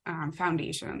rescue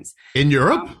foundations. In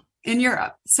Europe? In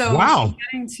Europe. So wow. She's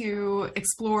getting to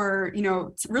explore,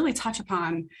 to really touch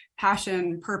upon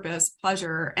passion, purpose,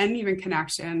 pleasure, and even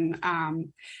connection.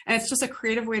 And it's just a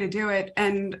creative way to do it.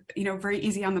 And, very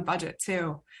easy on the budget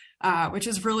too, which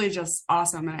is really just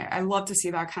awesome. And I love to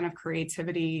see that kind of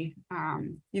creativity,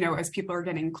 as people are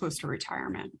getting close to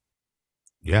retirement.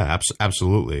 Yeah,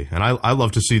 absolutely. And I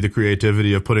love to see the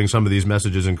creativity of putting some of these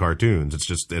messages in cartoons.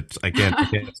 I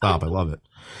can't stop. I love it.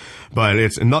 But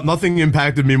it's nothing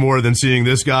impacted me more than seeing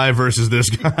this guy versus this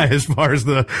guy, as far as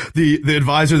the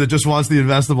advisor that just wants the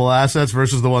investable assets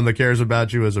versus the one that cares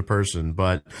about you as a person.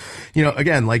 But,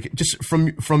 again, like just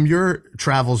from your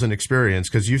travels and experience,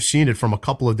 because you've seen it from a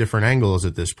couple of different angles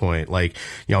at this point, like,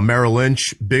 Merrill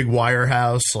Lynch, big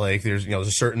wirehouse, like there's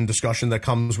a certain discussion that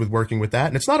comes with working with that.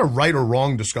 And it's not a right or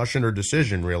wrong discussion or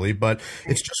decision really, but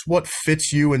it's just what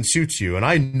fits you and suits you. And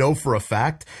I know for a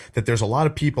fact that there's a lot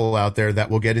of people out there that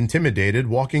will get intimidated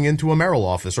walking into a Merrill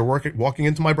office or walking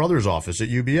into my brother's office at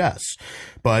UBS.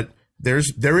 But there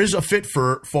is a fit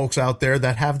for folks out there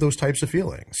that have those types of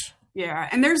feelings. Yeah.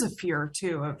 And there's a fear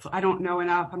too of, I don't know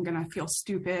enough, I'm going to feel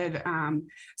stupid.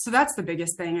 So that's the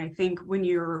biggest thing. I think when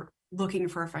you're looking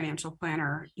for a financial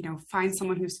planner, find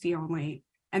someone who's fee only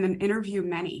and then interview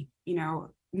many,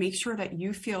 make sure that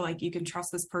you feel like you can trust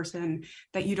this person,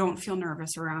 that you don't feel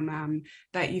nervous around them,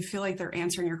 that you feel like they're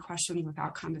answering your questions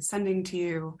without condescending to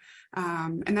you,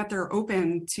 and that they're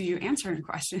open to you answering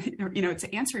questions,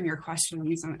 to answering your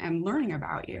questions and learning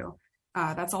about you.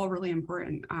 That's all really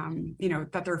important.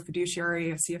 That they're a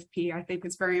fiduciary, a CFP, I think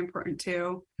is very important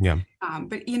too. Yeah.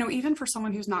 But even for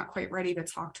someone who's not quite ready to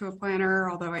talk to a planner,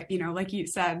 although like you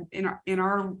said, in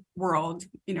our world,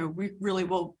 we really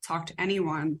will talk to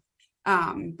anyone.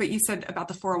 But you said about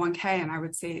the 401k, and I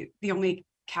would say the only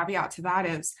caveat to that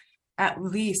is at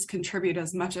least contribute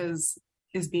as much as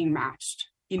is being matched.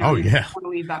 You don't want to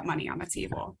leave that money on the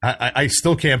table. I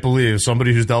still can't believe,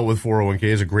 somebody who's dealt with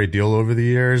 401ks a great deal over the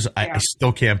years, I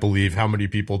still can't believe how many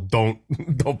people don't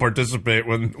participate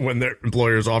when their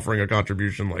employer is offering a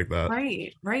contribution like that.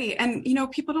 Right. And,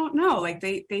 people don't know, like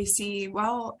they see,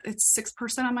 well, it's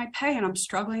 6% on my pay and I'm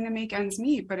struggling to make ends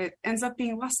meet, but it ends up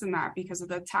being less than that because of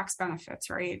the tax benefits,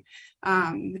 right?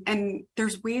 And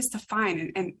there's ways to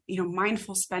find and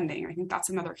mindful spending. I think that's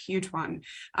another huge one.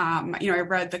 I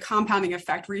read The Compounding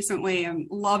Effect project recently and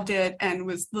loved it and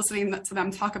was listening to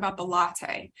them talk about the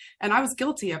latte. And I was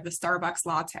guilty of the Starbucks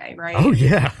latte, right? Oh,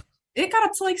 yeah. It got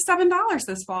up to like $7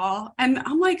 this fall. And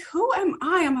I'm like, who am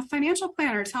I? I'm a financial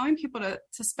planner telling people to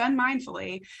spend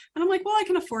mindfully. And I'm like, well, I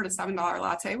can afford a $7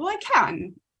 latte. Well, I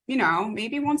can,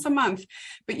 maybe once a month.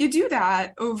 But you do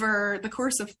that over the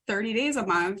course of 30 days a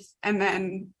month and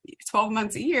then 12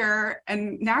 months a year.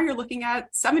 And now you're looking at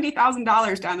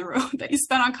 $70,000 down the road that you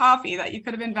spent on coffee that you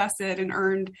could have invested and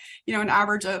earned, an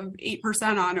average of 8%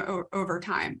 on over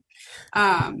time.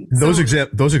 Those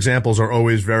examples are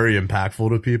always very impactful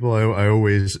to people. I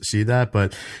always see that,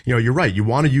 but you're right. You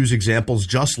want to use examples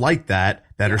just like that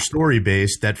are story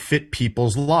based, that fit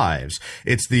people's lives.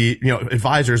 It's the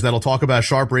advisors that'll talk about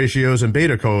Sharpe ratios and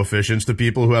beta coefficients to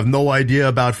people who have no idea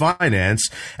about finance,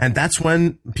 and that's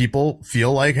when people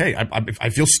feel like, hey, I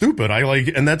feel stupid.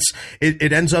 And that's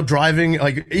it ends up driving,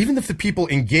 like, even if the people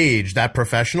engage that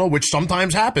professional, which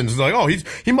sometimes happens, like, oh,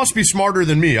 he must be smarter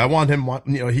than me. I want him,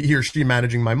 he or she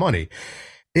managing my money.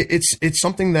 It's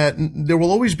something that there will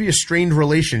always be a strained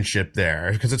relationship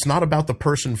there because it's not about the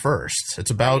person first. It's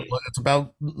about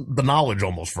the knowledge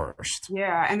almost first.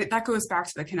 Yeah, and that goes back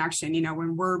to the connection.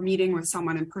 When we're meeting with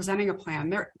someone and presenting a plan,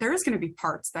 there is going to be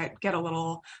parts that get a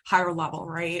little higher level,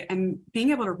 right? And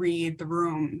being able to read the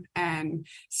room and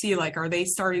see, like, are they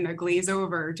starting to glaze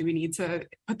over? Do we need to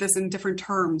put this in different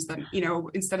terms than,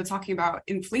 instead of talking about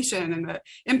inflation and the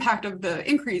impact of the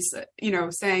increase,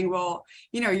 saying, well,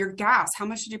 your gas, how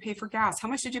much did you pay for gas? How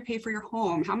much did you pay for your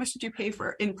home? How much did you pay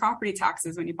for in property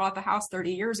taxes when you bought the house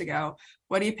 30 years ago?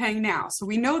 What are you paying now? So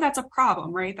we know that's a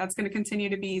problem, right? That's going to continue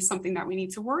to be something that we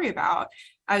need to worry about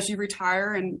as you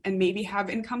retire and maybe have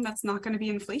income that's not going to be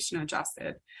inflation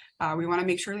adjusted. We want to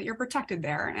make sure that you're protected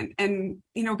there. And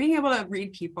being able to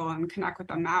read people and connect with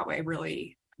them that way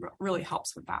really, really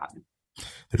helps with that.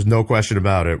 There's no question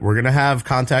about it. We're going to have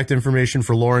contact information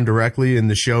for Lauren directly in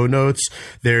the show notes.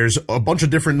 There's a bunch of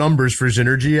different numbers for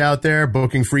Synergy out there,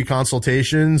 booking free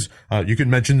consultations. You can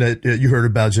mention that you heard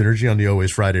about Synergy on the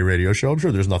Always Friday radio show. I'm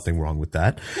sure there's nothing wrong with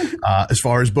that. As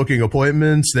far as booking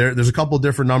appointments, there's a couple of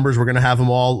different numbers. We're going to have them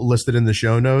all listed in the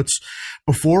show notes.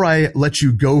 Before I let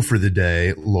you go for the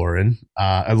day, Lauren,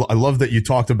 I love that you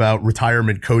talked about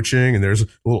retirement coaching, and there's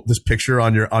this picture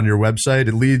on your website.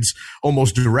 It leads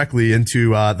almost directly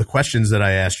into the questions that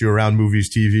I asked you around movies,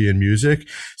 TV, and music.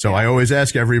 So I always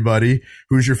ask everybody,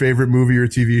 who's your favorite movie or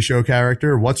TV show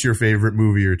character? What's your favorite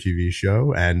movie or TV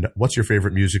show? And what's your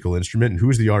favorite musical instrument? And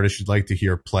who's the artist you'd like to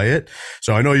hear play it?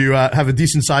 So I know you have a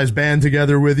decent sized band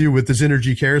together with you with the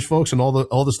Synergy Cares folks and all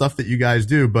the stuff that you guys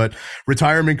do. But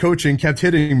retirement coaching kept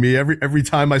hitting me every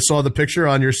time I saw the picture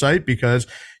on your site, because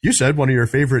you said one of your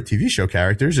favorite TV show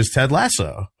characters is Ted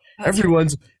Lasso.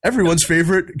 Everyone's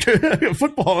favorite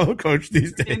football coach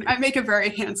these days. And I make a very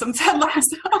handsome Ted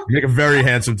Lasso. You make a very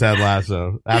handsome Ted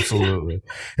Lasso. Absolutely.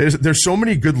 There's so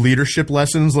many good leadership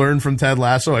lessons learned from Ted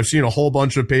Lasso. I've seen a whole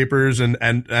bunch of papers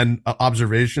and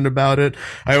observation about it.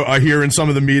 I hear in some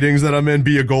of the meetings that I'm in,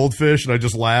 be a goldfish, and I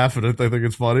just laugh and I think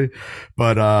it's funny.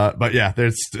 But yeah,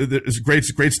 there's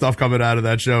great stuff coming out of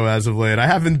that show as of late. I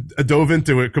haven't dove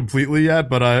into it completely yet,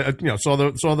 but I saw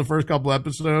the first couple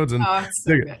episodes and it's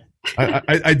so good.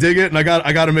 I dig it, and I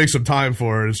got to make some time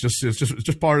for it. It's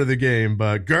just part of the game.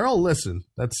 But girl, listen,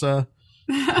 that's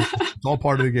it's all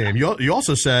part of the game. You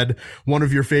also said one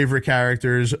of your favorite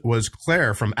characters was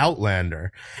Claire from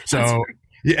Outlander. So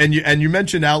and you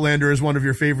mentioned Outlander as one of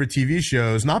your favorite TV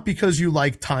shows, not because you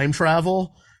like time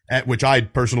travel, which I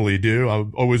personally do.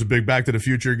 I'm always a big Back to the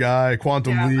Future guy,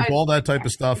 Quantum Leap, all that type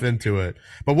of stuff into it.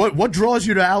 But what draws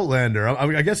you to Outlander? I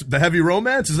mean, I guess the heavy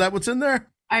romance, is that what's in there?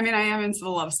 I mean, I am into the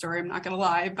love story, I'm not going to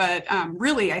lie, but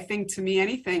really, I think to me,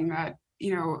 anything that,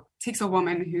 takes a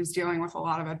woman who's dealing with a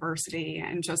lot of adversity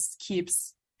and just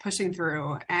keeps pushing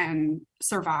through and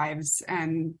survives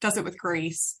and does it with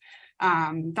grace,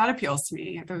 that appeals to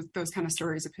me. Those kind of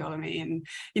stories appeal to me. And,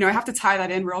 I have to tie that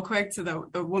in real quick to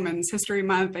the Women's History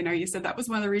Month. I know you said that was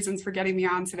one of the reasons for getting me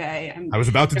on today. And I was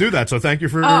about to do that, so thank you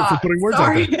for putting words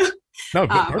out there. No,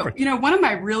 perfect. But, one of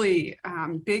my really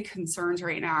big concerns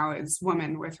right now is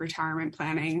women with retirement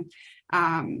planning.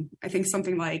 I think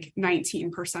something like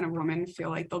 19% of women feel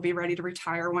like they'll be ready to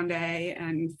retire one day,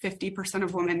 and 50%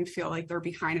 of women feel like they're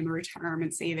behind in the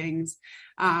retirement savings.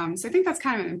 So I think that's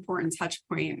kind of an important touch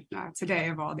point today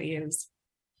of all days.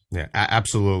 Yeah,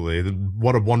 absolutely.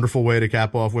 What a wonderful way to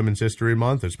cap off Women's History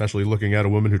Month, especially looking at a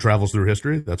woman who travels through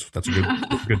history. That's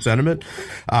a good sentiment.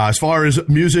 As far as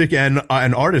music and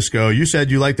artists go, you said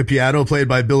you like the piano played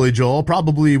by Billy Joel.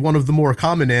 Probably one of the more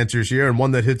common answers here, and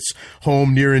one that hits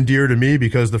home near and dear to me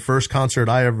because the first concert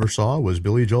I ever saw was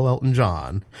Billy Joel, Elton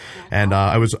John, and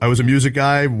I was a music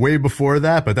guy way before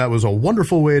that. But that was a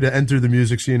wonderful way to enter the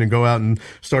music scene and go out and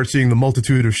start seeing the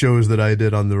multitude of shows that I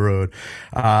did on the road.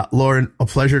 Lauren, a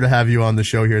pleasure to have you on the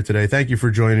show here today. Thank you for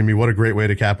joining me. What a great way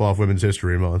to cap off Women's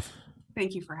History Month.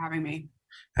 Thank you for having me.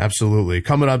 Absolutely.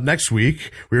 Coming up next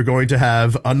week, we're going to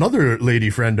have another lady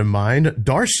friend of mine,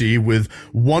 Darcy, with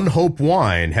One Hope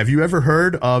Wine. Have you ever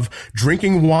heard of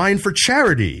drinking wine for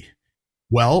charity?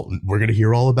 Well, we're going to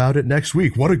hear all about it next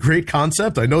week. What a great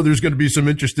concept. I know there's going to be some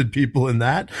interested people in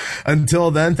that.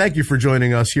 Until then, thank you for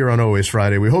joining us here on Always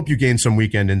Friday. We hope you gain some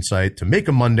weekend insight to make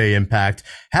a Monday impact.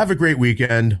 Have a great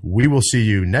weekend. We will see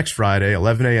you next Friday,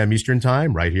 11 a.m. Eastern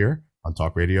Time, right here on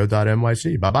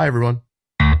talkradio.nyc. Bye-bye, everyone.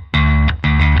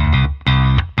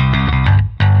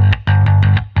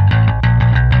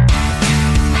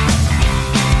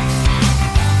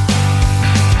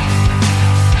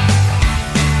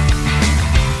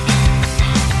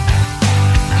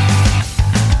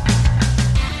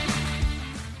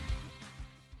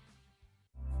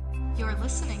 You're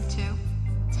listening to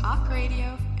Talk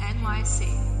Radio NYC.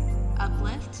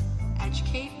 Uplift,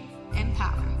 educate,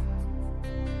 empower.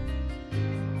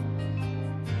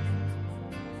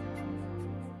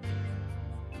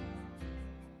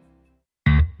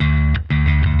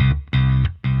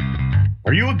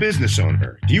 Are you a business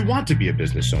owner? Do you want to be a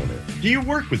business owner? Do you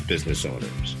work with business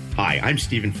owners? Hi, I'm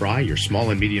Stephen Fry, your small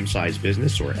and medium-sized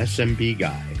business or SMB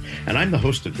guy, and I'm the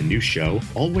host of the new show,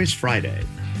 Always Friday.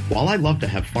 While I love to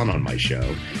have fun on my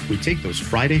show, we take those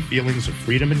Friday feelings of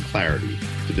freedom and clarity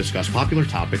to discuss popular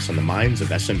topics on the minds of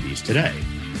SMBs today.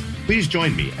 Please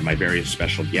join me and my various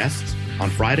special guests on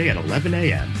Friday at 11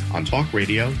 a.m. on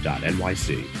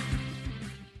talkradio.nyc.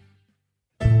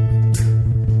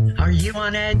 Are you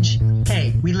on edge?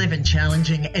 Hey, we live in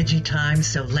challenging, edgy times,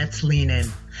 so let's lean in.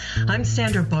 I'm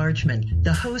Sandra Bargeman,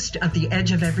 the host of The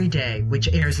Edge of Every Day, which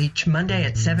airs each Monday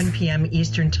at 7 p.m.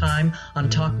 Eastern Time on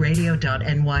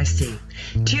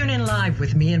talkradio.nyc. Tune in live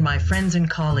with me and my friends and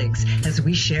colleagues as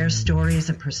we share stories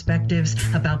and perspectives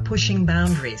about pushing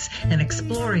boundaries and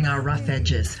exploring our rough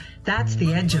edges. That's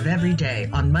The Edge of Every Day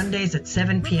on Mondays at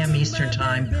 7 p.m. Eastern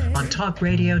Time on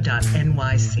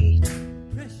talkradio.nyc.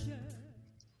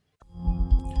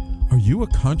 Are you a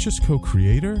conscious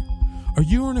co-creator? Are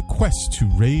you on a quest to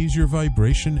raise your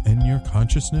vibration and your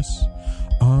consciousness?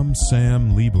 I'm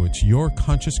Sam Leibowitz, your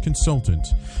conscious consultant,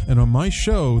 and on my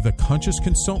show, The Conscious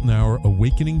Consultant Hour,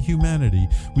 Awakening Humanity,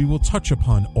 we will touch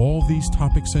upon all these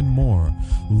topics and more.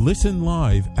 Listen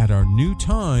live at our new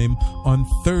time on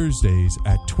Thursdays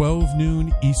at 12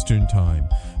 noon Eastern Time.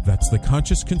 That's The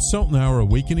Conscious Consultant Hour,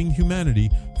 Awakening Humanity,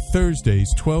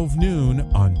 Thursdays, 12 noon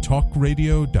on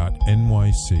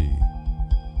talkradio.nyc.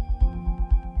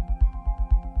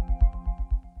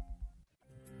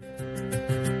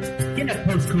 In a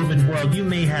post-COVID world, you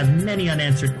may have many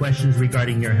unanswered questions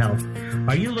regarding your health.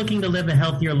 Are you looking to live a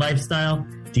healthier lifestyle?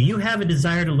 Do you have a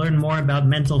desire to learn more about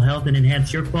mental health and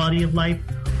enhance your quality of life?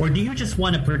 Or do you just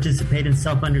want to participate in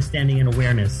self-understanding and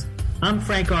awareness? I'm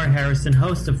Frank R. Harrison,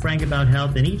 host of Frank About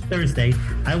Health, and each Thursday,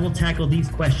 I will tackle these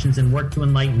questions and work to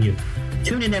enlighten you.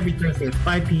 Tune in every Thursday at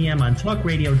 5 p.m. on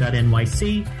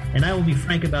talkradio.nyc, and I will be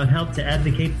frank about health to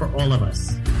advocate for all of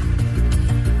us.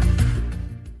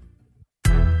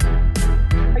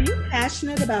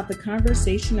 Passionate about the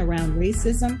conversation around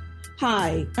racism?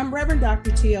 Hi, I'm Reverend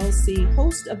Dr. TLC,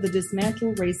 host of the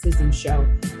Dismantle Racism Show,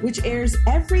 which airs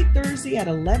every Thursday at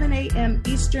 11 a.m.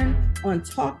 Eastern on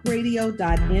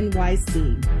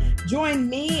talkradio.nyc. Join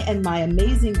me and my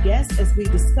amazing guests as we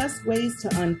discuss ways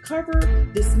to uncover,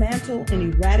 dismantle,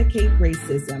 and eradicate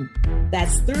racism.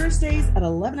 That's Thursdays at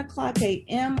 11 o'clock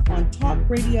a.m. on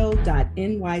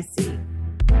talkradio.nyc.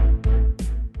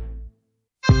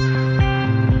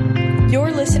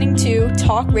 You're listening to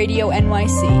Talk Radio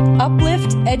NYC.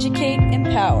 Uplift, educate,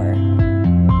 empower.